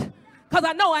month. Because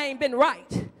I know I ain't been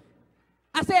right.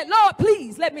 I said, Lord,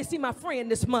 please let me see my friend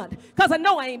this month. Because I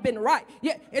know I ain't been right.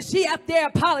 Yeah, and she out there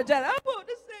apologizing. I want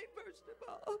to say, first of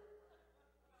all,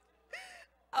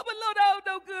 I'm a low down,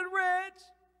 no good ranch.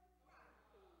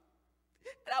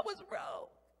 And I was wrong.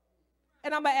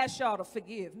 And I'm going to ask y'all to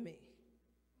forgive me.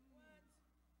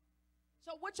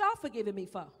 So what y'all forgiving me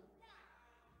for?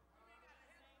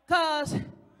 Because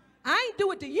I ain't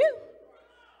do it to you.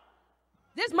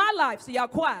 This is my life, so y'all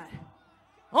quiet.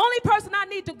 Only person I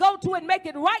need to go to and make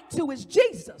it right to is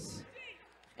Jesus.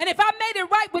 And if I made it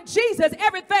right with Jesus,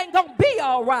 everything gonna be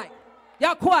all right.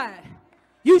 Y'all quiet.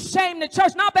 You shame the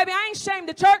church. No, baby, I ain't shamed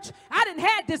the church. I done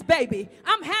had this baby.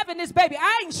 I'm having this baby.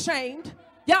 I ain't shamed.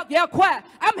 Y'all quiet.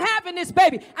 I'm having this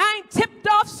baby. I ain't tipped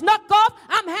off, snuck off.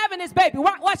 I'm having this baby.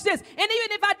 Watch this. And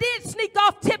even if I did sneak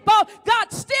off, tip off,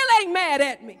 God still ain't mad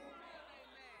at me.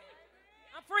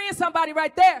 I'm freeing somebody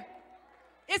right there.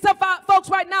 It's about folks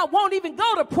right now won't even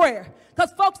go to prayer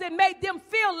because folks that made them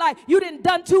feel like you didn't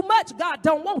done too much. God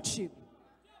don't want you.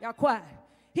 Y'all quiet.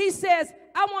 He says,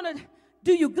 I want to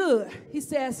do you good. He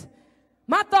says,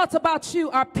 my thoughts about you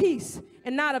are peace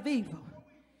and not of evil.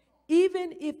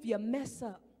 Even if you mess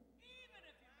up.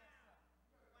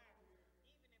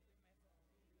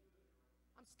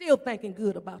 I'm still thinking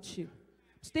good about you.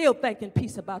 Still thinking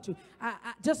peace about you. I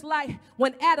just like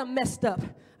when Adam messed up,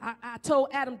 I told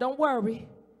Adam, don't worry.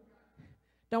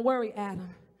 Don't worry, Adam.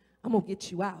 I'm going to get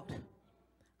you out.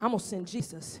 I'm going to send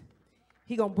Jesus.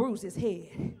 He going to bruise his head,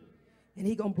 and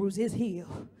he going to bruise his heel.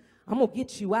 I'm going to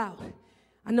get you out.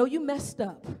 I know you messed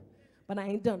up, but I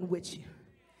ain't done with you.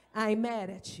 I ain't mad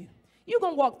at you. You're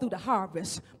going to walk through the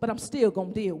harvest, but I'm still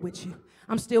going to deal with you.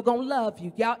 I'm still going to love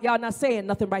you. Y'all not saying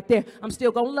nothing right there. I'm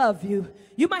still going to love you.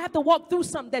 You might have to walk through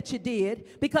something that you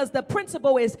did because the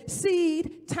principle is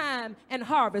seed, time, and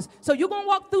harvest. So you're going to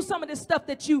walk through some of this stuff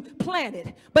that you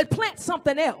planted, but plant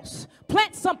something else.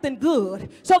 Plant something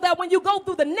good so that when you go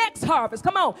through the next harvest,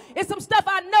 come on, it's some stuff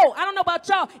I know. I don't know about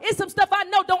y'all. It's some stuff I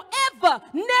know. Don't ever,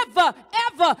 never,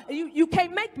 ever, you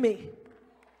can't make me.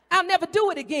 I'll never do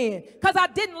it again because I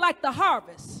didn't like the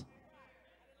harvest.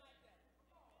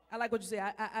 I like what you say.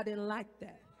 I didn't like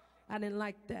that. I didn't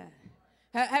like that.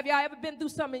 Have y'all ever been through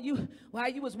something while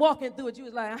you was walking through it, you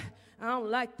was like, I don't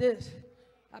like this.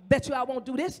 I bet you I won't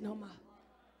do this no more.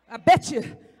 I bet you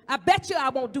I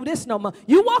won't do this no more.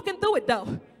 You walking through it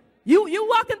though. You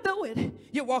walking through it.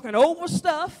 You're walking over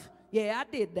stuff. Yeah, I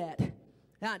did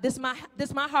that. This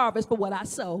is my harvest for what I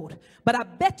sowed. But I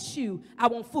bet you I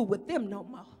won't fool with them no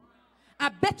more. I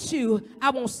bet you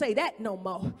I won't say that no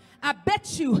more. I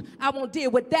bet you I won't deal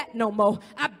with that no more.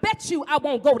 I bet you I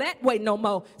won't go that way no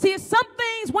more. See, it's some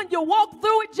things when you walk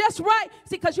through it just right.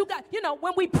 See, because you got,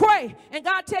 when we pray and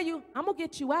God tell you, I'm going to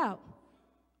get you out,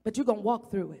 but you're going to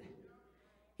walk through it.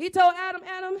 He told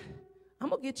Adam, I'm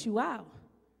going to get you out,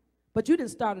 but you didn't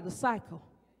start the cycle.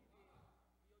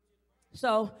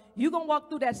 So you're going to walk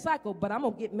through that cycle, but I'm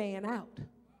going to get man out.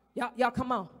 Y'all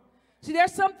come on. See,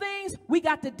 there's some things we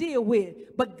got to deal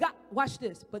with. But God, watch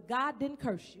this. But God didn't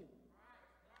curse you.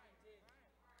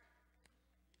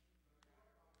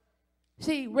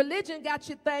 See, religion got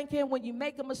you thinking when you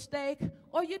make a mistake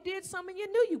or you did something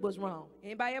you knew you was wrong.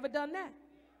 Anybody ever done that?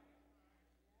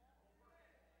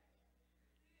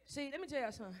 See, let me tell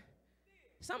you something.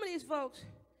 Some of these folks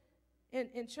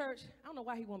in church, I don't know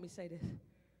why he want me to say this.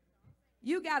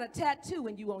 You got a tattoo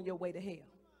and you on your way to hell.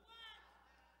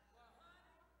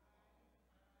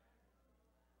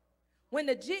 When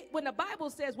the Bible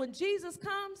says when Jesus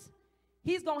comes,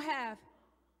 he's going to have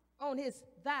on his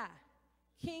thigh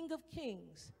King of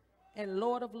Kings and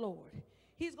Lord of Lords.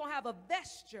 He's going to have a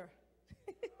vesture.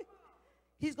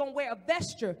 He's going to wear a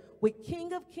vesture with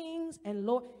King of Kings and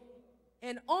Lord.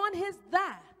 And on his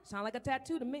thigh, sound like a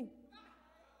tattoo to me.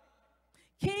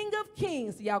 King of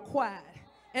Kings, y'all quiet,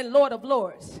 and Lord of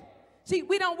Lords. See,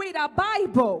 we don't read our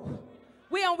Bible.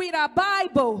 We don't read our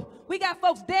Bible. We got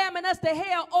folks damning us to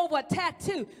hell over a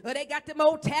tattoo. Oh, they got them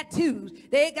old tattoos.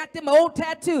 They got them old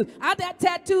tattoos. I got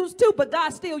tattoos too, but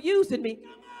God's still using me.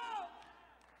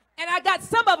 And I got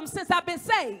some of them since I've been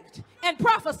saved and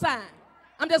prophesying.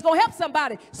 I'm just going to help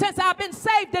somebody. Since I've been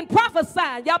saved and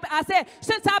prophesying. Y'all, I said,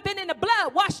 since I've been in the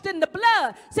blood, washed in the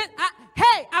blood.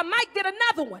 I might get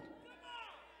another one.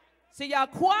 See, y'all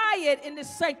quiet in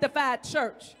this sanctified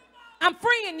church. I'm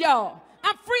freeing y'all.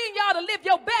 I'm freeing y'all to live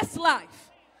your best life.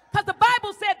 Because the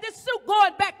Bible said this suit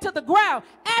going back to the ground,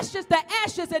 ashes to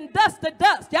ashes and dust to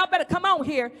dust. Y'all better come on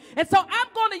here. And so I'm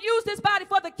going to use this body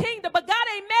for the kingdom, but God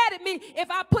ain't mad at me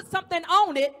if I put something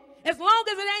on it, as long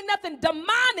as it ain't nothing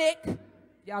demonic.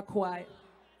 Y'all quiet.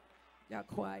 Y'all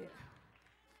quiet.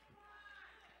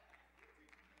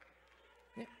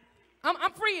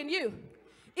 I'm freeing you.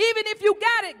 Even if you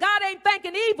got it, God ain't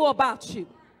thinking evil about you.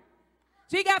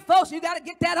 So you got folks, you got to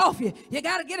get that off you. You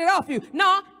got to get it off you.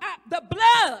 No, the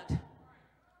blood,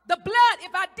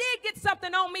 if I did get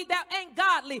something on me that ain't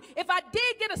godly, if I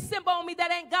did get a symbol on me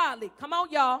that ain't godly, come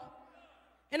on, y'all.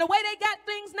 And the way they got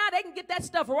things now, they can get that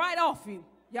stuff right off you.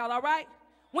 Y'all all right?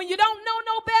 When you don't know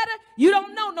no better, you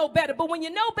don't know no better. But when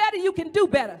you know better, you can do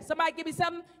better. Somebody give me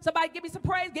something. Somebody give me some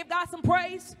praise. Give God some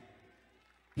praise.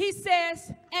 He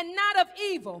says, and not of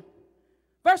evil.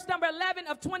 Verse number 11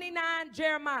 of 29,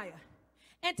 Jeremiah.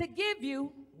 And to give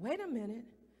you, wait a minute,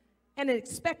 an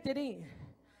expected end.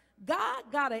 God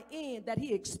got an end that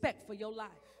he expects for your life.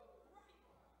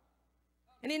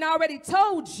 And he already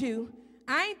told you,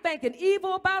 I ain't thinking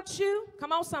evil about you.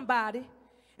 Come on, somebody.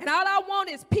 And all I want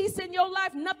is peace in your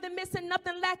life, nothing missing,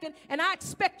 nothing lacking. And I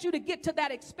expect you to get to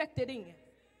that expected end.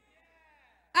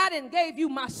 I didn't gave you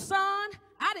my son.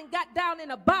 I didn't got down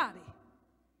in a body.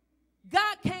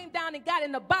 God came down and got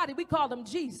in the body. We call him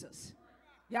Jesus.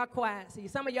 Y'all quiet. See,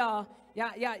 some of y'all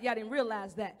didn't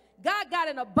realize that. God got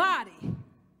in a body.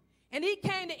 And he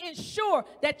came to ensure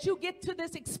that you get to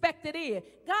this expected end.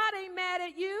 God ain't mad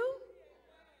at you.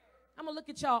 I'm going to look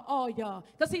at y'all, all y'all.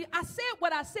 Because, see, I said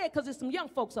what I said because there's some young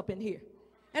folks up in here.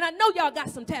 And I know y'all got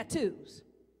some tattoos.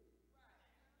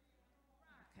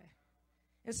 Okay.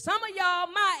 And some of y'all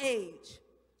my age,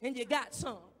 and you got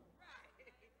some.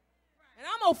 And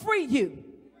I'm going to free you.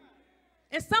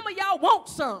 And some of y'all want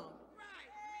some.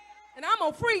 And I'm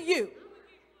going to free you.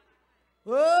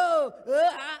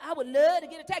 I would love to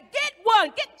get attacked. Get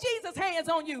one. Get Jesus' hands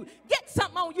on you. Get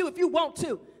something on you if you want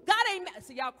to. God ain't mad.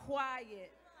 See, y'all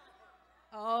quiet.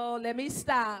 Oh, let me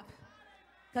stop.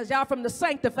 Because y'all from the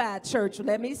sanctified church.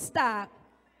 Let me stop.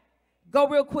 Go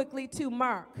real quickly to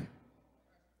Mark.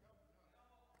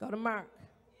 Go to Mark.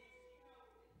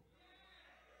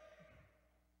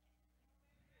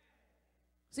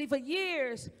 See, for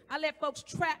years, I let folks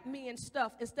trap me in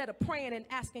stuff instead of praying and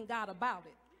asking God about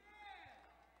it.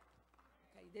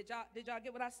 Okay, did y'all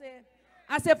get what I said?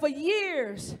 I said for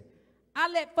years, I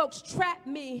let folks trap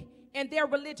me in their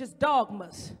religious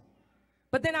dogmas.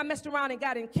 But then I messed around and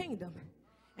got in kingdom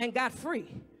and got free.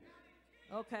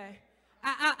 Okay.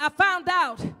 I found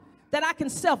out that I can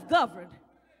self-govern.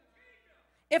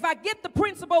 If I get the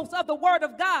principles of the word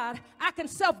of God, I can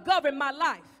self-govern my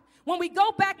life. When we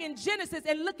go back in Genesis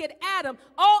and look at Adam,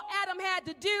 all Adam had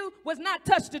to do was not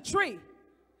touch the tree.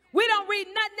 We don't read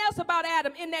nothing else about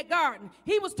Adam in that garden.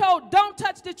 He was told, don't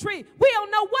touch the tree. We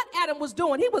don't know what Adam was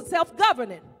doing. He was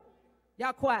self-governing.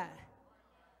 Y'all quiet.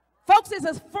 Folks is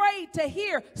afraid to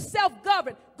hear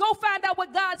self-govern. Go find out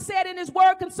what God said in his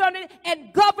word concerning it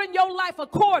and govern your life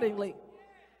accordingly.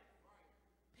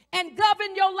 And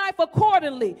govern your life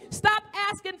accordingly. Stop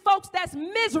asking folks that's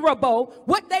miserable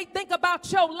what they think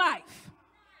about your life.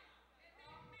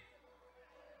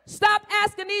 Stop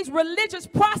asking these religious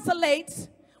proselytes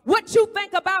what you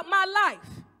think about my life.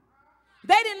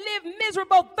 They didn't live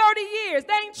miserable 30 years.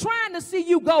 They ain't trying to see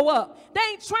you go up. They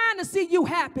ain't trying to see you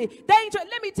happy.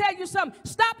 Let me tell you something.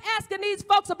 Stop asking these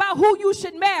folks about who you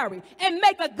should marry and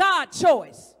make a God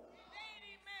choice.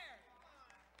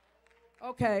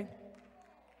 Okay.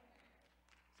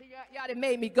 Y'all done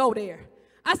made me go there.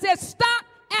 I said, stop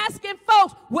asking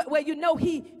folks, well, you know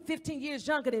he 15 years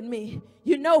younger than me.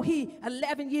 You know he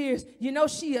 11 years. You know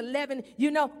she 11.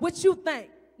 You know, what you think?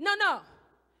 No.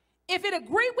 If it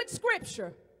agree with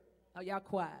scripture, oh, y'all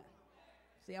quiet.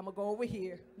 See, I'm going to go over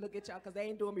here. Look at y'all, because they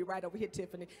ain't doing me right over here,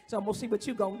 Tiffany. So I'm going to see what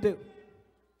you going to do.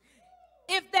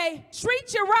 If they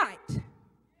treat you right,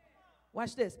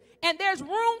 watch this, and there's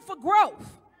room for growth,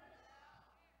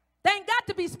 they ain't got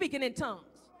to be speaking in tongues.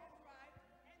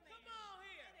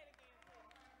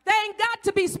 They ain't got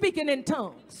to be speaking in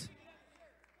tongues.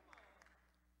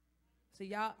 See,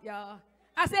 y'all.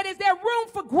 I said, is there room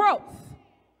for growth?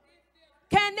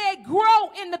 Can they grow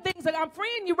in the things that I'm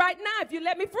freeing you right now? If you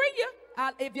let me free you,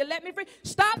 if you let me free,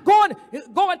 stop going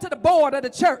to the board of the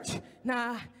church.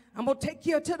 Nah, I'm gonna take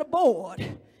you to the board,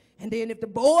 and then if the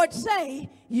board say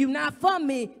you not for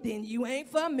me, then you ain't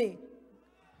for me.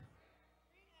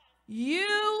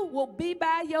 You will be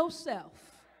by yourself.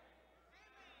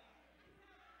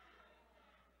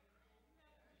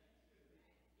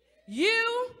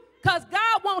 Because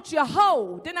God wants you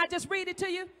whole. Didn't I just read it to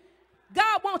you?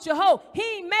 God wants you whole. He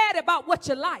ain't mad about what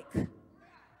you like.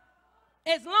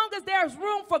 As long as there's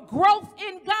room for growth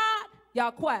in God,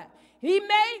 y'all quiet. She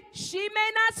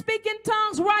may not speak in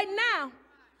tongues right now,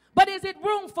 but is it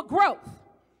room for growth?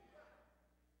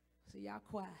 So y'all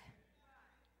quiet.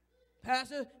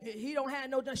 Pastor, she don't have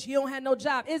no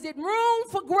job. Is it room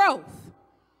for growth?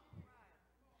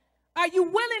 Are you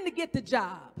willing to get the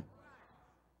job?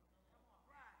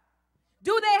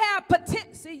 Do they have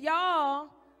potential? See, y'all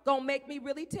gonna make me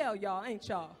really tell y'all, ain't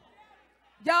y'all?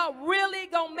 Y'all really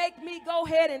gonna make me go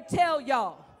ahead and tell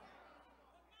y'all.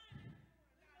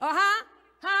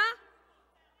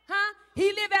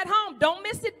 He live at home. Don't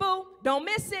miss it, boo. Don't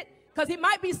miss it, because he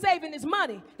might be saving his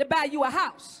money to buy you a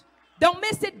house. Don't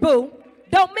miss it, boo.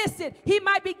 Don't miss it. He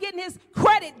might be getting his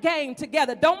credit game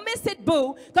together. Don't miss it,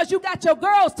 boo, because you got your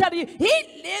girls telling you, he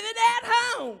living at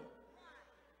home.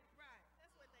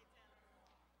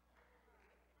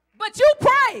 But you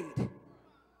prayed,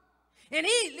 and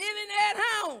he living at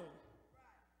home.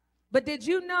 But did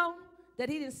you know that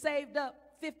he done saved up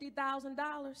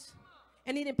 $50,000?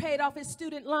 And he done paid off his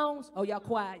student loans? Oh, y'all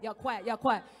quiet, y'all quiet, y'all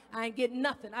quiet. I ain't getting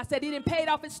nothing. I said he done paid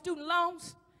off his student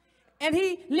loans. And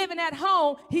he living at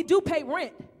home, he do pay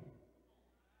rent.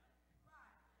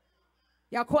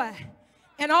 Y'all quiet.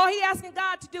 And all he asking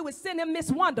God to do is send him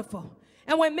Miss Wonderful.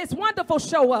 And when Miss Wonderful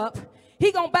show up,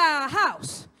 he gonna buy a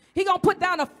house. He gonna put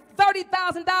down a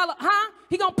 $30,000,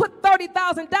 He gonna put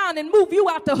 $30,000 down and move you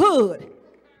out the hood.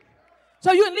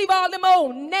 So you can leave all them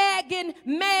old nagging,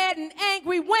 mad, and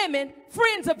angry women,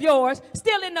 friends of yours,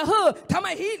 still in the hood. Tell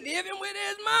me he living with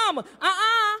his mama.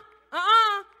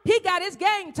 He got his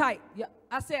game tight.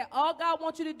 I said, all God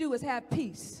wants you to do is have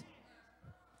peace.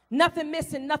 Nothing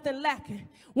missing, nothing lacking.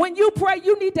 When you pray,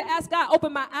 you need to ask God,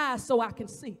 open my eyes so I can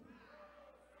see.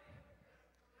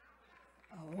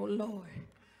 Oh, Lord.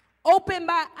 Open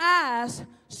my eyes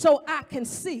so I can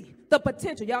see the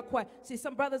potential. Y'all quiet. See,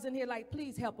 some brothers in here like,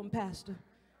 please help them, Pastor.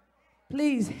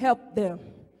 Please help them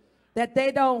that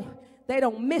they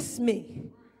don't miss me.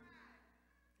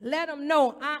 Let them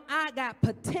know I got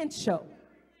potential.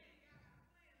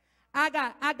 I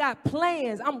got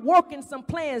plans. I'm working some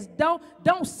plans.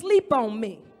 Don't sleep on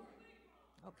me.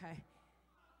 Okay.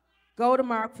 Go to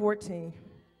Mark 14.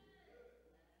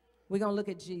 We're going to look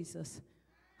at Jesus.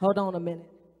 Hold on a minute.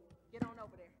 Get on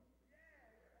over there.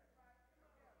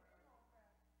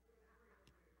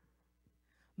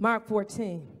 Mark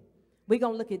 14. We're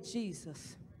going to look at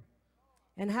Jesus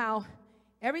and how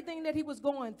everything that he was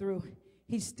going through,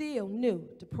 he still knew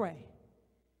to pray.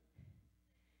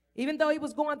 Even though he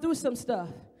was going through some stuff.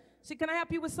 See, can I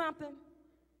help you with something?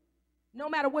 No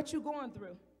matter what you're going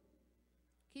through,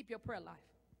 keep your prayer life.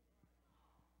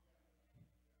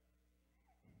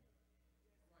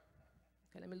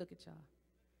 Okay, let me look at y'all.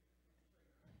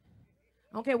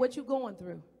 I don't care what you're going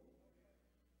through.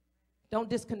 Don't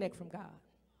disconnect from God.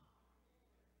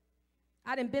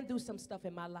 I done been through some stuff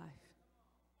in my life.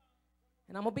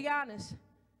 And I'm going to be honest.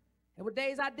 There were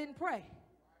days I didn't pray.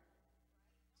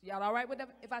 So y'all all right with that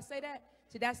if I say that?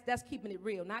 See, that's keeping it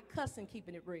real. Not cussing,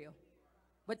 keeping it real.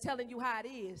 But telling you how it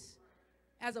is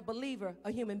as a believer,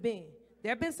 a human being.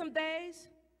 There have been some days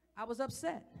I was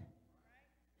upset.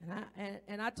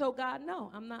 And I told God,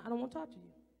 no, I don't want to talk to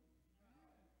you.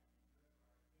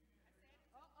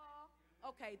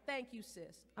 Okay, thank you,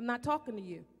 sis. I'm not talking to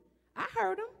you. I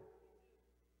heard him.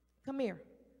 Come here.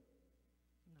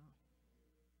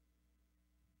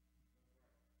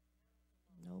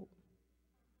 No. Nope.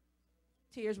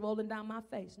 Tears rolling down my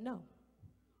face. No.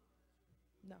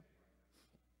 No.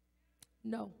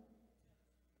 No.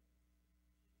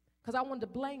 Because I wanted to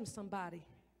blame somebody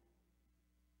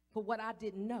for what I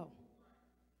didn't know.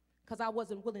 Because I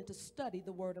wasn't willing to study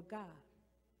the Word of God.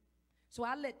 So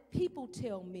I let people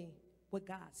tell me what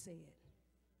God said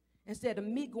instead of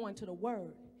me going to the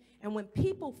Word. And when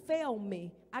people failed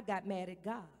me, I got mad at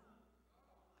God.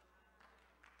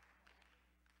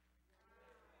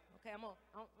 Okay, I'm gonna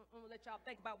let y'all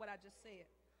think about what I just said.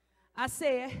 I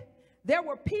said there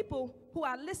were people who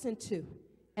I listened to,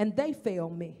 and they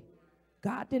failed me.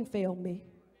 God didn't fail me.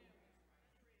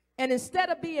 And instead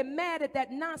of being mad at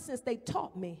that nonsense they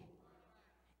taught me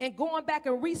and going back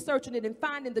and researching it and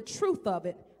finding the truth of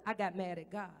it, I got mad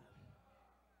at God.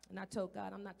 And I told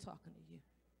God, I'm not talking to you.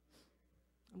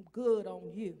 I'm good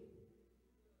on you.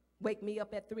 Wake me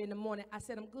up at 3 in the morning. I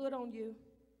said, I'm good on you.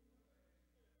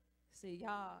 See,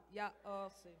 y'all,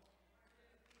 see.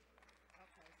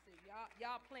 Okay, see,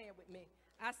 y'all playing with me.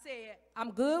 I said,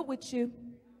 I'm good with you.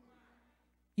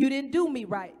 You didn't do me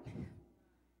right.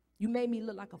 You made me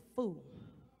look like a fool.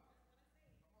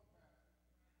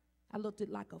 I looked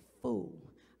like a fool.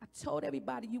 I told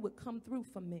everybody you would come through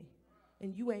for me.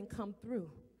 and you ain't come through.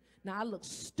 Now, I look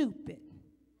stupid.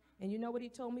 And you know what he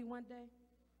told me one day?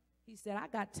 He said, I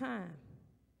got time.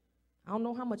 I don't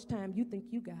know how much time you think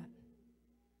you got.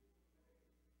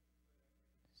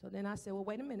 So then I said, well,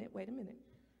 wait a minute. wait a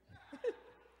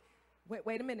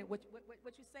minute, what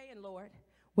you saying, Lord?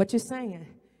 What you saying?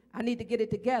 I need to get it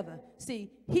together.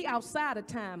 See, he outside of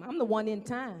time. I'm the one in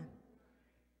time.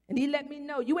 And he let me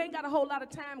know, you ain't got a whole lot of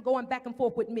time going back and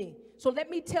forth with me. So let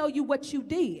me tell you what you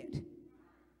did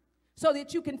so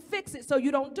that you can fix it so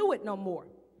you don't do it no more.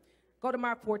 Go to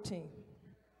Mark 14.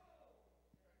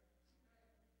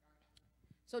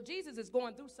 So Jesus is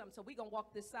going through something, so we're going to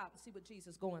walk this out and see what Jesus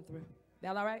is going through.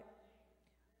 That all right?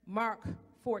 Mark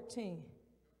 14.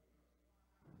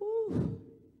 Woo. Let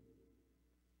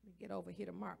me get over here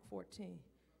to Mark 14.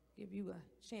 Give you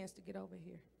a chance to get over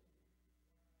here.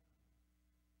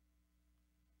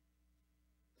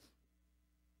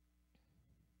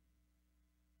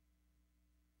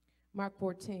 Mark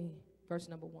 14, verse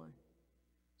number 1.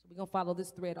 So we're going to follow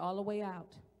this thread all the way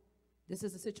out. This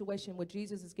is a situation where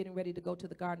Jesus is getting ready to go to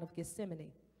the Garden of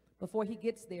Gethsemane. Before he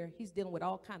gets there, he's dealing with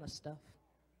all kind of stuff.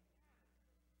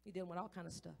 He's dealing with all kind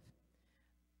of stuff.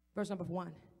 Verse number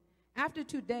 1. After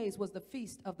 2 days was the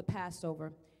feast of the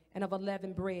Passover and of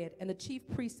unleavened bread, and the chief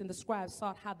priests and the scribes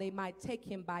sought how they might take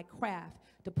him by craft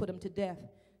to put him to death.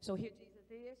 So here Jesus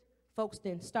is. Folks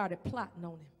then started plotting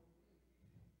on him.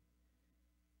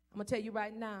 I'm going to tell you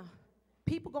right now,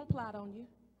 people going to plot on you.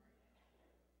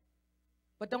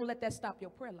 But don't let that stop your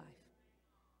prayer life.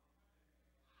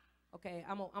 Okay,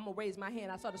 I'm going to raise my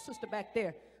hand. I saw the sister back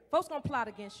there. Folks going to plot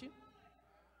against you.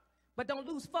 But don't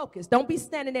lose focus. Don't be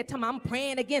standing there telling me I'm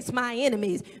praying against my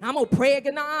enemies. I'm going to pray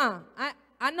against,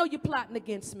 I know you're plotting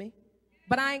against me,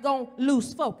 but I ain't going to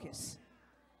lose focus.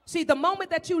 See, the moment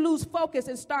that you lose focus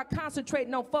and start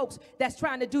concentrating on folks that's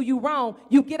trying to do you wrong,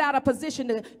 you get out of position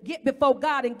to get before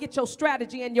God and get your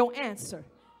strategy and your answer.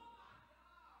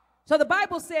 So the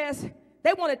Bible says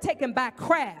they want to take him by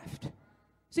craft.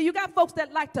 See, you got folks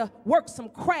that like to work some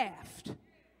craft.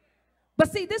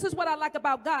 But see, this is what I like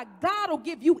about God. God will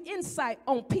give you insight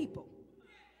on people.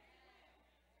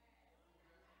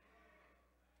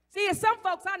 See, and some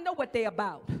folks, I know what they're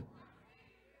about.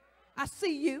 I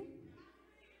see you.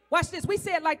 Watch this. We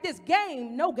say it like this.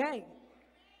 Game, no game.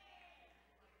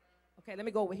 Okay, let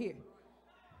me go over here.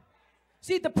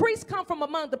 See, the priests come from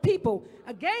among the people.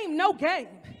 A game, no game.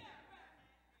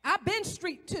 I've been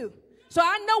street too. So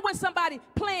I know when somebody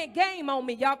playing game on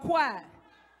me, y'all quiet.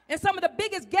 And some of the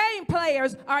biggest game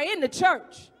players are in the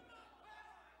church.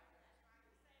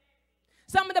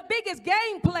 Some of the biggest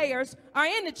game players are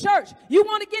in the church. You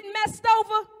want to get messed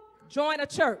over? Join a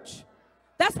church.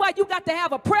 That's why you got to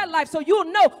have a prayer life so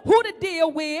you'll know who to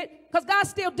deal with, because God's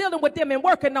still dealing with them and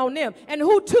working on them, and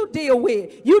who to deal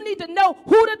with. You need to know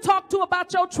who to talk to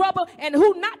about your trouble and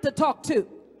who not to talk to.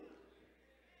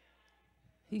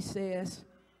 He says,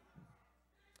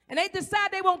 and they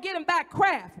decide they won't get him back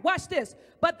craft. Watch this.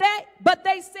 But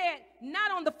they said,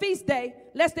 not on the feast day,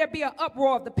 lest there be an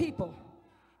uproar of the people.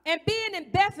 And being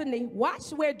in Bethany, watch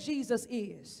where Jesus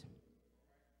is.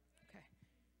 Okay.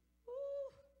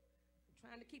 Ooh, I'm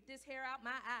trying to keep this hair out my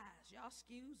eyes. Y'all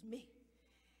excuse me.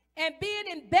 And being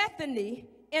in Bethany,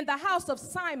 in the house of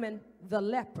Simon the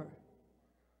leper.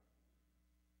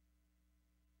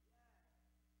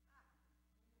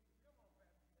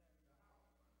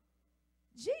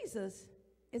 Jesus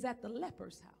is at the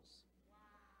leper's house.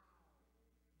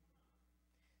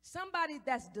 Somebody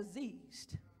that's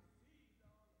diseased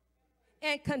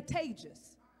and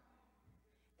contagious.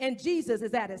 And Jesus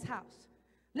is at his house.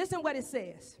 Listen what it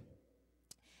says.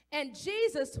 And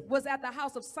Jesus was at the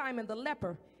house of Simon the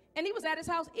leper, and he was at his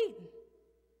house eating.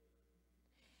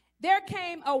 There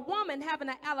came a woman having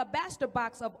an alabaster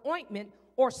box of ointment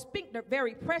or sphincter,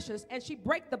 very precious, and she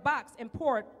break the box and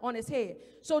pour it on his head.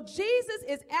 So Jesus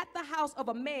is at the house of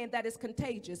a man that is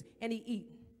contagious, and he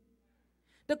eating.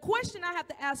 The question I have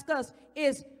to ask us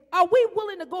is, are we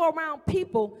willing to go around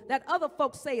people that other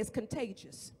folks say is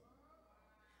contagious?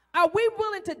 Are we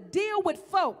willing to deal with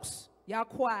folks, y'all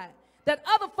quiet, that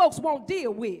other folks won't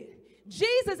deal with?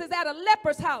 Jesus is at a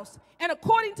leper's house, and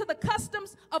according to the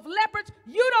customs of lepers,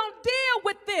 you don't deal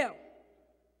with them.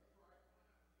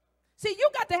 See, you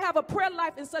got to have a prayer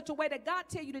life in such a way that God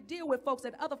tell you to deal with folks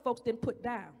that other folks didn't put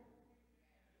down.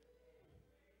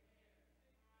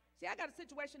 See, I got a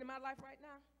situation in my life right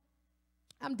now.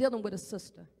 I'm dealing with a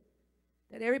sister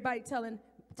that everybody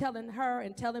telling her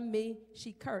and telling me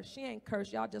she cursed. She ain't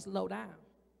cursed. Y'all just low down.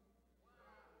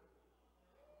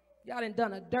 Y'all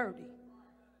done her dirty.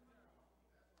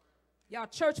 Y'all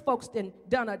church folks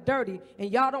done her dirty, and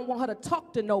y'all don't want her to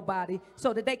talk to nobody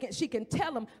so that she can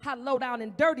tell them how low down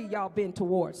and dirty y'all been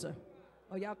towards her.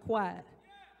 Oh, y'all quiet.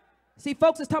 See,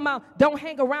 folks is talking about don't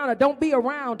hang around her, don't be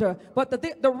around her. But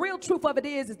the real truth of it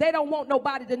is they don't want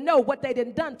nobody to know what they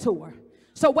done to her.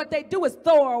 So what they do is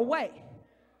throw her away.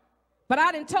 But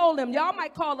I done told them, y'all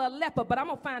might call her a leper, but I'm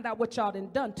going to find out what y'all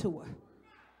done to her.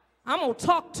 I'm going to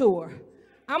talk to her.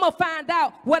 I'm going to find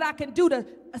out what I can do to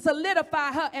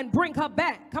solidify her and bring her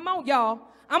back. Come on, y'all.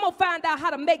 I'm going to find out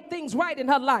how to make things right in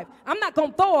her life. I'm not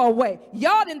going to throw her away.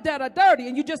 Y'all done her dirty,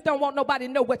 and you just don't want nobody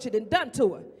to know what you done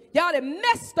to her. Y'all done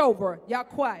messed over her. Y'all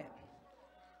quiet.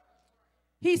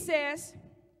 He says,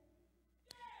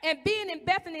 and being in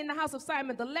Bethany in the house of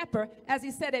Simon the leper, as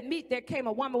he said at meat, there came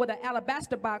a woman with an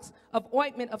alabaster box of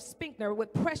ointment of spikenard was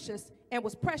precious,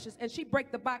 and she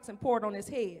brake the box and poured on his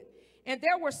head. And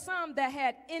there were some that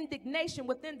had indignation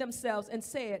within themselves and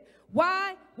said,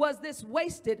 why was this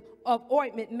wasted of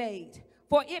ointment made?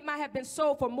 For it might have been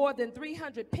sold for more than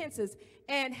 300 pences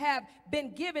and have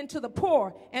been given to the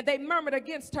poor. And they murmured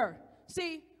against her.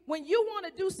 See, when you want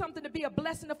to do something to be a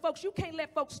blessing to folks, you can't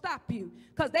let folks stop you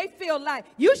because they feel like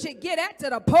you should get that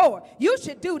to the poor. You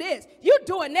should do this. You're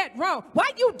doing that wrong. Why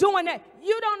you doing that?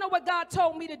 You don't know what God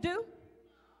told me to do.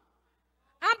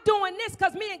 I'm doing this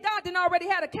because me and God didn't already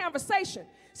had a conversation.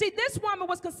 See, this woman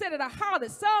was considered a harlot.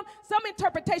 Some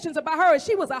interpretations about her is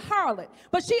she was a harlot.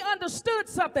 But she understood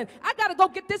something. I got to go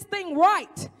get this thing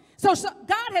right. So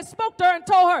God has spoke to her and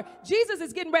told her, Jesus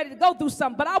is getting ready to go through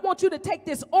something, but I want you to take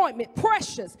this ointment,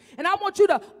 precious, and I want you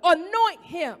to anoint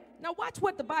him. Now watch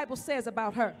what the Bible says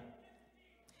about her.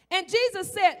 And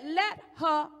Jesus said, let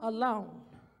her alone.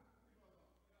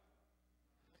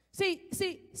 See,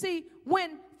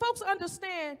 when folks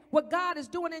understand what God is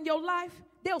doing in your life,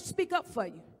 they'll speak up for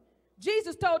you.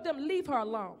 Jesus told them, leave her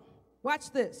alone. Watch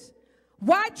this.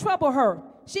 Why trouble her?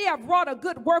 She have wrought a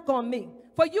good work on me.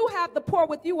 For you have the poor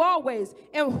with you always,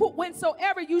 and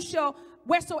whensoever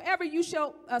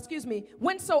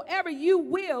you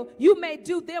will, you may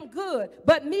do them good.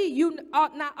 But me you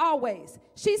ought not always.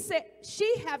 She said,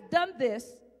 she have done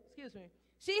this.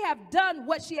 She have done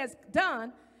what she has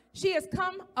done. She has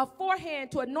come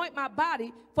aforehand to anoint my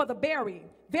body for the burying.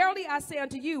 Verily I say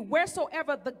unto you,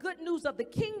 wheresoever the good news of the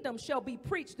kingdom shall be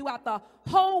preached throughout the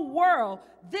whole world,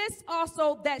 this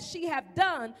also that she have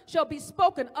done shall be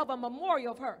spoken of a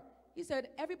memorial of her. He said,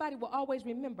 everybody will always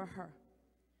remember her.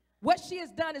 What she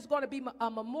has done is going to be a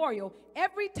memorial.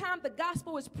 Every time the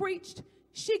gospel is preached,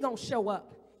 she going to show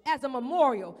up as a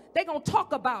memorial. They're going to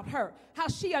talk about her, how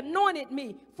she anointed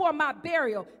me for my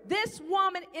burial. This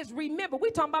woman is remembered.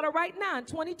 We're talking about her right now in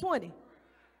 2020.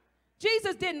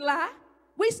 Jesus didn't lie.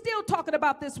 We still talking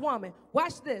about this woman.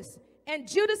 Watch this. And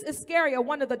Judas Iscariot,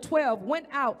 one of the 12, went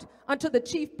out unto the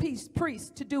chief priests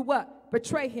to do what?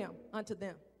 Betray him unto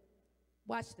them.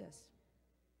 Watch this.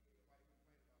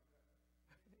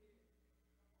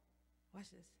 Watch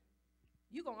this.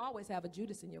 You're going to always have a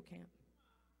Judas in your camp.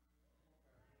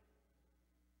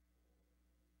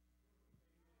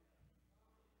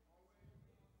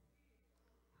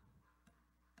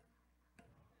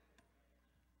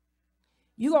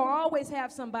 You're going to always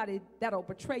have somebody that'll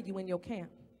betray you in your camp.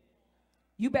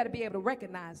 You better be able to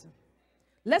recognize him.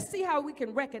 Let's see how we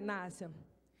can recognize him.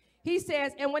 He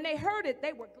says, and when they heard it,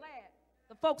 they were glad.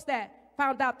 The folks that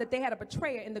found out that they had a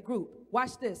betrayer in the group.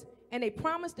 Watch this. And they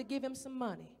promised to give him some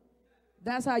money.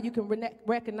 That's how you can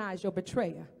recognize your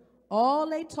betrayer. All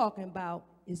they talking about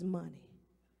is money.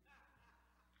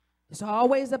 It's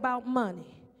always about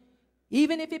money.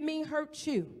 Even if it means hurt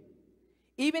you.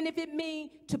 Even if it means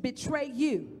to betray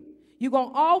you, you're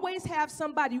going to always have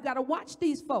somebody. You got to watch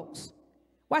these folks.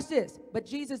 Watch this. But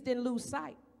Jesus didn't lose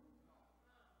sight.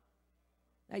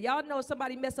 Now, y'all know if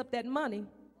somebody mess up that money.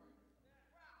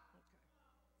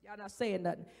 Y'all not saying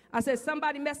nothing. I said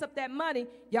somebody mess up that money.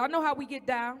 Y'all know how we get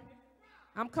down.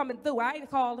 I'm coming through. I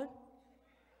ain't calling.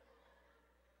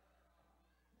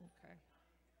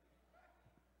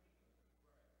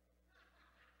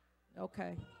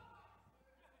 Okay.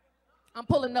 I'm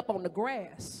pulling up on the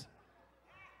grass.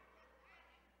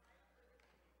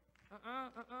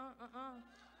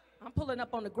 I'm pulling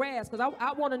up on the grass because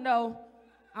I want to know.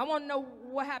 I want to know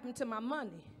what happened to my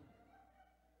money.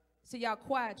 See, y'all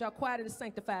quiet. Y'all quiet in the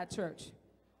sanctified church.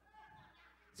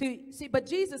 See, but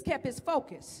Jesus kept his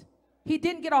focus. He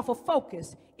didn't get off of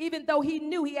focus, even though he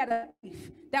knew he had a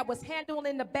thief that was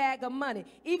handling the bag of money.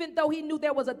 Even though he knew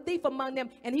there was a thief among them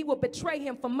and he would betray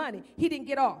him for money, he didn't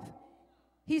get off.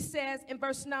 He says in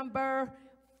verse number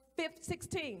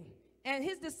 16, And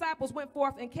his disciples went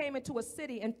forth and came into a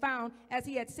city and found as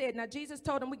he had said. Now Jesus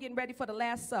told them, we're getting ready for the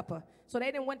Last Supper. So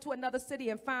they then went to another city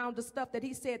and found the stuff that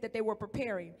he said that they were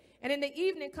preparing. And in the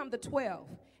evening come the 12.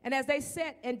 And as they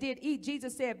sat and did eat,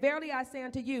 Jesus said, verily I say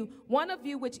unto you, one of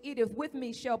you which eateth with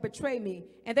me shall betray me.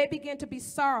 And they began to be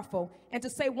sorrowful and to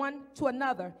say one to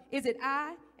another, is it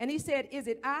I? And he said, is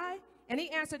it I? And he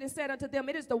answered and said unto them,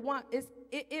 it is the one, is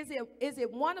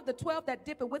it one of the 12 that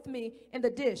dippeth with me in the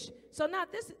dish? So now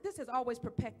this has always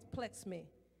perplexed me.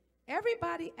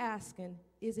 Everybody asking,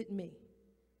 is it me?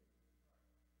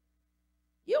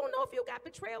 You don't know if you got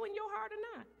betrayal in your heart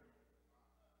or not.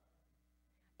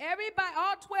 Everybody,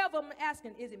 all 12 of them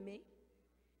asking, is it me?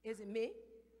 Is it me?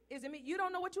 Is it me? You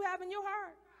don't know what you have in your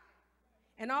heart.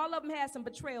 And all of them had some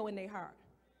betrayal in their heart.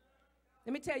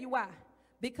 Let me tell you why.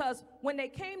 Because when they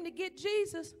came to get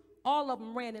Jesus, all of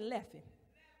them ran and left him.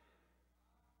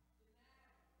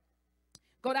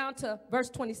 Go down to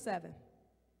verse 27.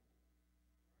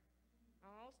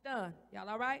 Almost done. Y'all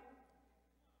all right?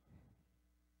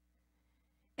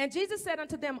 And Jesus said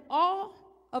unto them, all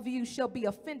of you shall be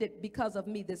offended because of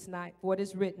me this night, for it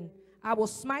is written, I will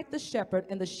smite the shepherd,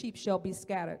 and the sheep shall be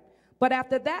scattered. But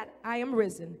after that I am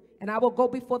risen, and I will go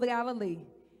before the Galilee.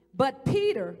 But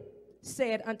Peter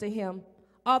said unto him,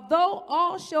 although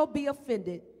all shall be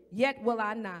offended, yet will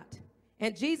I not.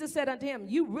 And Jesus said unto him,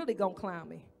 you really gonna clown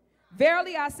me.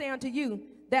 Verily I say unto you,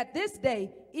 that this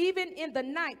day, even in the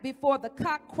night before the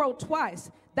cock crow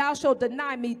twice, thou shalt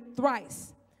deny me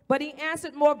thrice. But he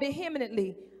answered more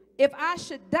vehemently, if I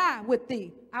should die with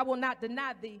thee, I will not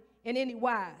deny thee in any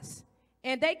wise.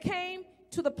 And they came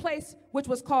to the place which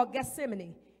was called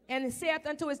Gethsemane, and he saith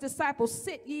unto his disciples,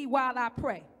 sit ye while I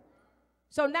pray.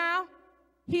 So now,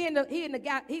 he's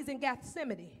in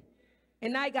Gethsemane,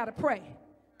 and now he got to pray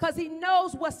because he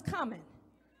knows what's coming.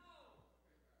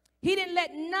 He didn't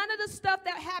let none of the stuff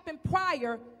that happened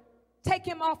prior take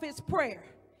him off his prayer,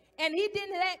 and he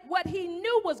didn't let what he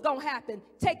knew was going to happen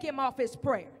take him off his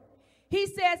prayer. He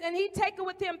says, and he taketh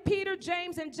with him Peter,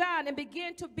 James, and John, and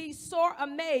began to be sore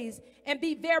amazed and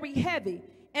be very heavy,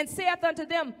 and saith unto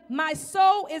them, my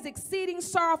soul is exceeding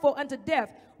sorrowful unto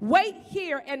death. Wait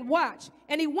here and watch.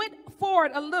 And he went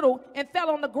forward a little and fell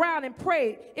on the ground and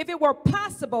prayed, if it were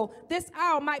possible, this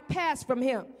hour might pass from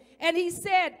him. And he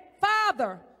said,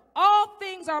 Father, all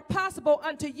things are possible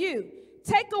unto you.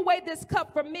 Take away this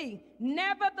cup from me.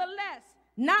 Nevertheless,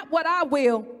 not what I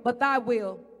will, but thy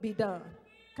will be done.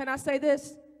 Can I say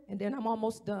this? And then I'm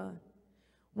almost done.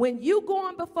 When you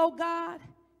going before God,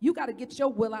 you got to get your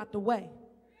will out the way.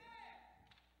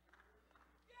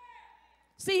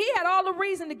 See, he had all the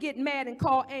reason to get mad and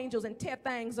call angels and tear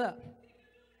things up.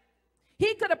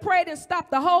 He could have prayed and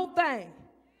stopped the whole thing.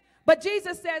 But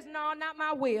Jesus says, no, not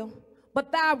my will,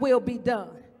 but thy will be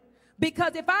done.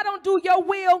 Because if I don't do your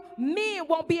will, men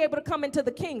won't be able to come into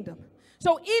the kingdom.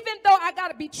 So even though I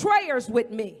got betrayers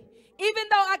with me, even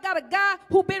though I got a guy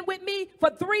who been with me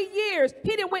for 3 years,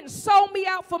 he done went and sold me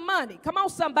out for money. Come on,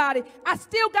 somebody. I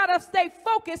still got to stay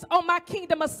focused on my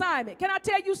kingdom assignment. Can I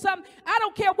tell you something? I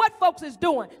don't care what folks is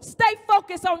doing. Stay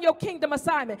focused on your kingdom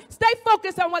assignment. Stay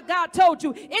focused on what God told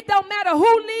you. It don't matter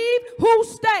who leave, who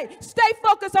stay. Stay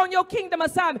focused on your kingdom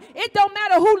assignment. It don't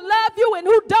matter who love you and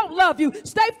who don't love you.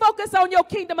 Stay focused on your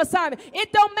kingdom assignment.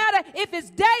 It don't matter if it's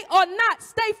day or not.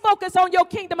 Stay focused on your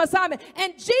kingdom assignment.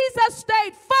 And Jesus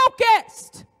stayed focused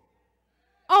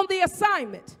on the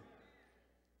assignment.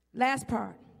 Last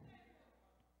part.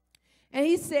 And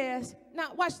he says,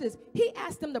 now watch this. He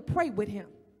asked them to pray with him.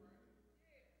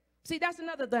 See, that's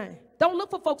another thing. Don't look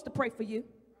for folks to pray for you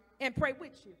and pray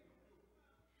with you.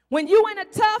 When you in a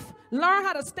tough, learn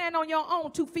how to stand on your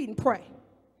own 2 feet and pray.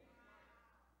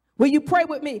 Will you pray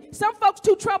with me? Some folks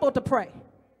too troubled to pray.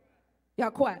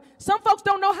 Y'all quiet. Some folks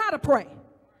don't know how to pray.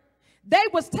 They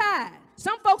was tired.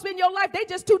 Some folks in your life, they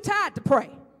just too tired to pray.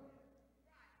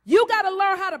 You got to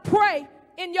learn how to pray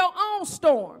in your own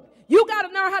storm. You got to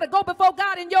learn how to go before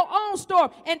God in your own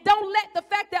storm. And don't let the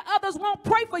fact that others won't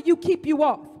pray for you keep you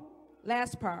off.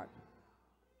 Last part.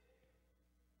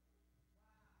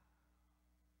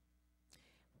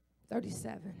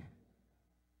 37.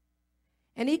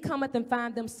 And he cometh and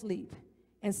find them sleep,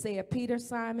 and saith, Peter,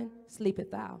 Simon,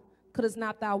 sleepeth thou? Couldst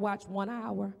not thou watch 1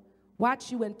 hour?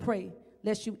 Watch you and pray,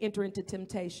 lest you enter into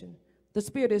temptation. The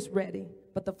spirit is ready,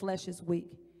 but the flesh is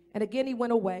weak. And again he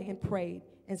went away and prayed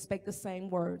and spake the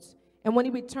same words. And when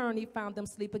he returned, he found them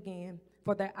asleep again,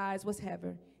 for their eyes was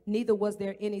heavy. Neither was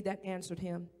there any that answered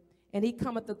him. And he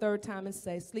cometh the third time and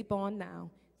says, Sleep on now,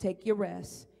 take your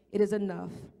rest. It is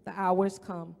enough. The hour is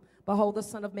come. Behold, the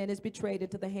Son of Man is betrayed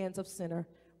into the hands of sinner.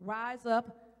 Rise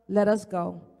up, let us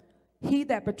go. He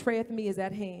that betrayeth me is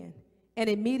at hand. And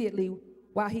immediately,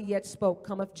 while he yet spoke,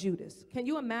 cometh Judas. Can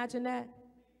you imagine that?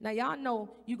 Now, y'all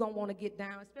know you're going to want to get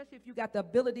down, especially if you got the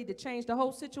ability to change the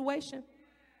whole situation.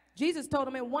 Jesus told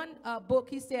him in one book,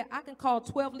 he said, I can call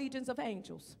 12 legions of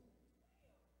angels.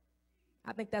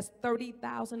 I think that's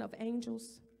 30,000 of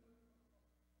angels.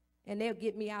 And they'll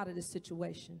get me out of this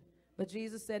situation. But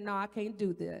Jesus said, no, I can't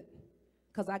do that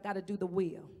because I got to do the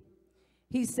will.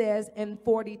 He says in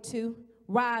 42,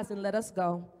 rise and let us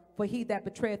go, for he that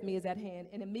betrayeth me is at hand.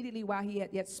 And immediately while he had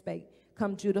yet spake,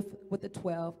 come Judas with the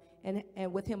 12, and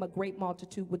with him a great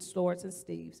multitude with swords and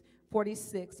staves.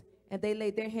 46, and they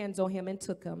laid their hands on him and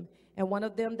took him. And one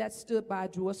of them that stood by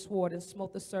drew a sword and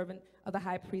smote the servant of the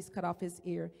high priest, cut off his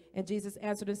ear. And Jesus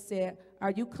answered and said, are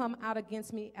you come out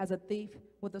against me as a thief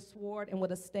with a sword and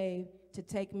with a stave to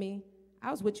take me?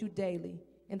 I was with you daily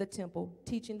in the temple,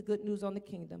 teaching the good news on the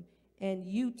kingdom, and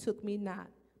you took me not,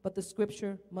 but the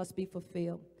scripture must be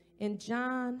fulfilled. In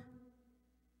John,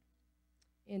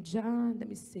 let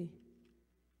me see.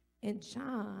 In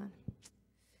John,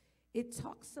 it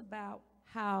talks about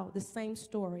how the same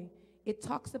story, it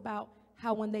talks about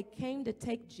how when they came to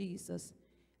take Jesus,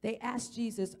 they asked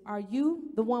Jesus, are you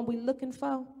the one we're looking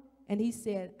for? And he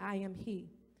said, I am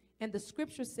he. And the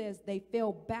scripture says they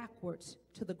fell backwards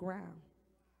to the ground.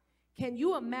 Can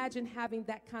you imagine having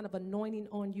that kind of anointing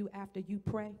on you after you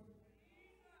pray?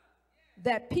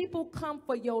 That people come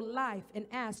for your life and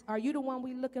ask, are you the one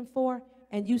we're looking for?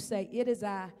 And you say, it is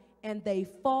I. And they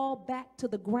fall back to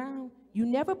the ground. You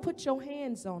never put your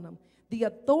hands on them. The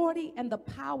authority and the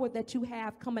power that you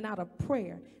have coming out of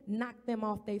prayer, knock them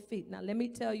off their feet. Now, let me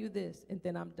tell you this, and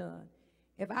then I'm done.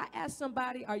 If I ask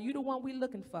somebody, are you the one we're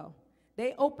looking for?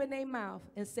 They open their mouth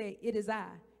and say, it is I.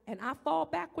 And I fall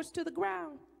backwards to the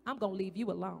ground, I'm going to leave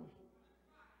you alone.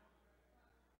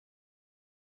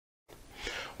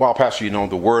 Well, Pastor, you know,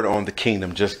 the word on the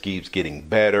kingdom just keeps getting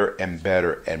better and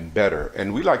better and better.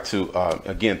 And we'd like to,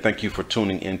 again, thank you for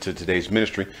tuning into today's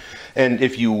ministry. And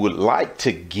if you would like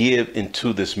to give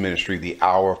into this ministry, the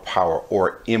Hour of Power,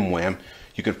 or MWAM,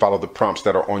 you can follow the prompts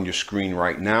that are on your screen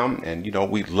right now. And, you know,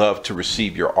 we'd love to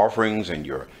receive your offerings. And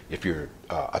if you're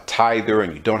a tither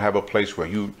and you don't have a place where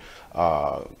you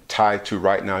tithe to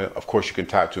right now, of course you can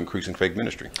tithe to Increasing Faith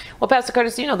Ministry. Well, Pastor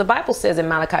Curtis, you know, the Bible says in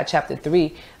Malachi chapter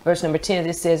 3, verse number 10,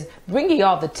 it says, bring ye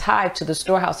all the tithe to the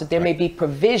storehouse, that there may be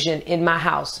provision in my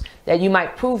house, that you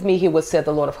might prove me here, what said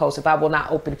the Lord of hosts, if I will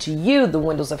not open to you the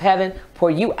windows of heaven,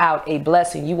 pour you out a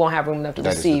blessing, you won't have room enough to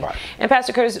receive. And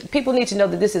Pastor Curtis, people need to know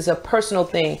that this is a personal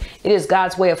thing. It is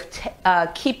God's way of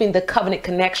keeping the covenant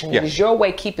connection. Yes. It is your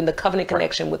way keeping the covenant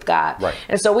connection with God. Right.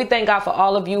 And so we thank God for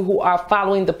all of you who are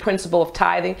following the principle of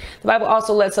tithing. The Bible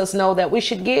also lets us know that we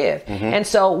should give. And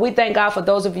so we thank God for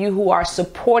those of you who are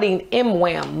supporting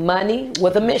MWAM, Money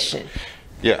with a Mission.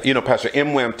 Yeah, you know, Pastor,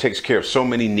 MWAM takes care of so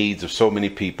many needs of so many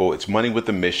people. It's Money with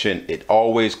a Mission. It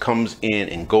always comes in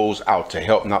and goes out to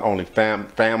help not only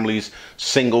families,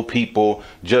 single people,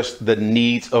 just the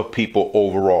needs of people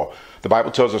overall. The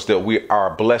Bible tells us that we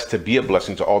are blessed to be a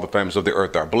blessing to all the families of the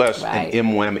earth are blessed, and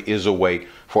MWAM is a way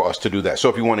for us to do that. So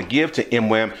if you want to give to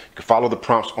MWAM, you can follow the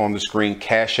prompts on the screen.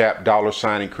 Cash App,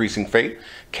 $ Increasing Faith.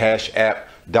 Cash App,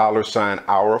 $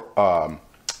 Hour Power.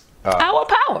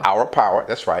 Hour Power,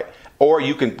 that's right. Or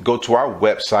you can go to our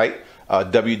website,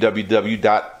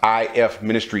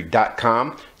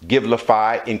 www.ifministry.com,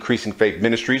 Givelify, Increasing Faith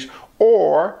Ministries,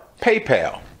 or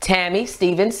PayPal. Tammy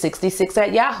Stevens 66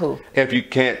 at Yahoo. If you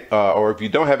can't, or if you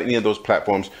don't have any of those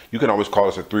platforms, you can always call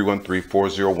us at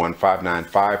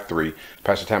 313-401-5953.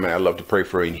 Pastor Tammy, I'd love to pray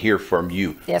for you and hear from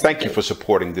you. Yes, Thank you for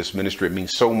supporting this ministry. It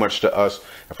means so much to us.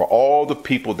 And for all the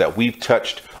people that we've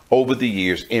touched over the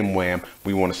years in MWAM,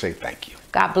 we want to say thank you.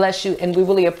 God bless you, and we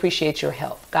really appreciate your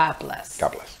help. God bless.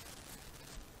 God bless.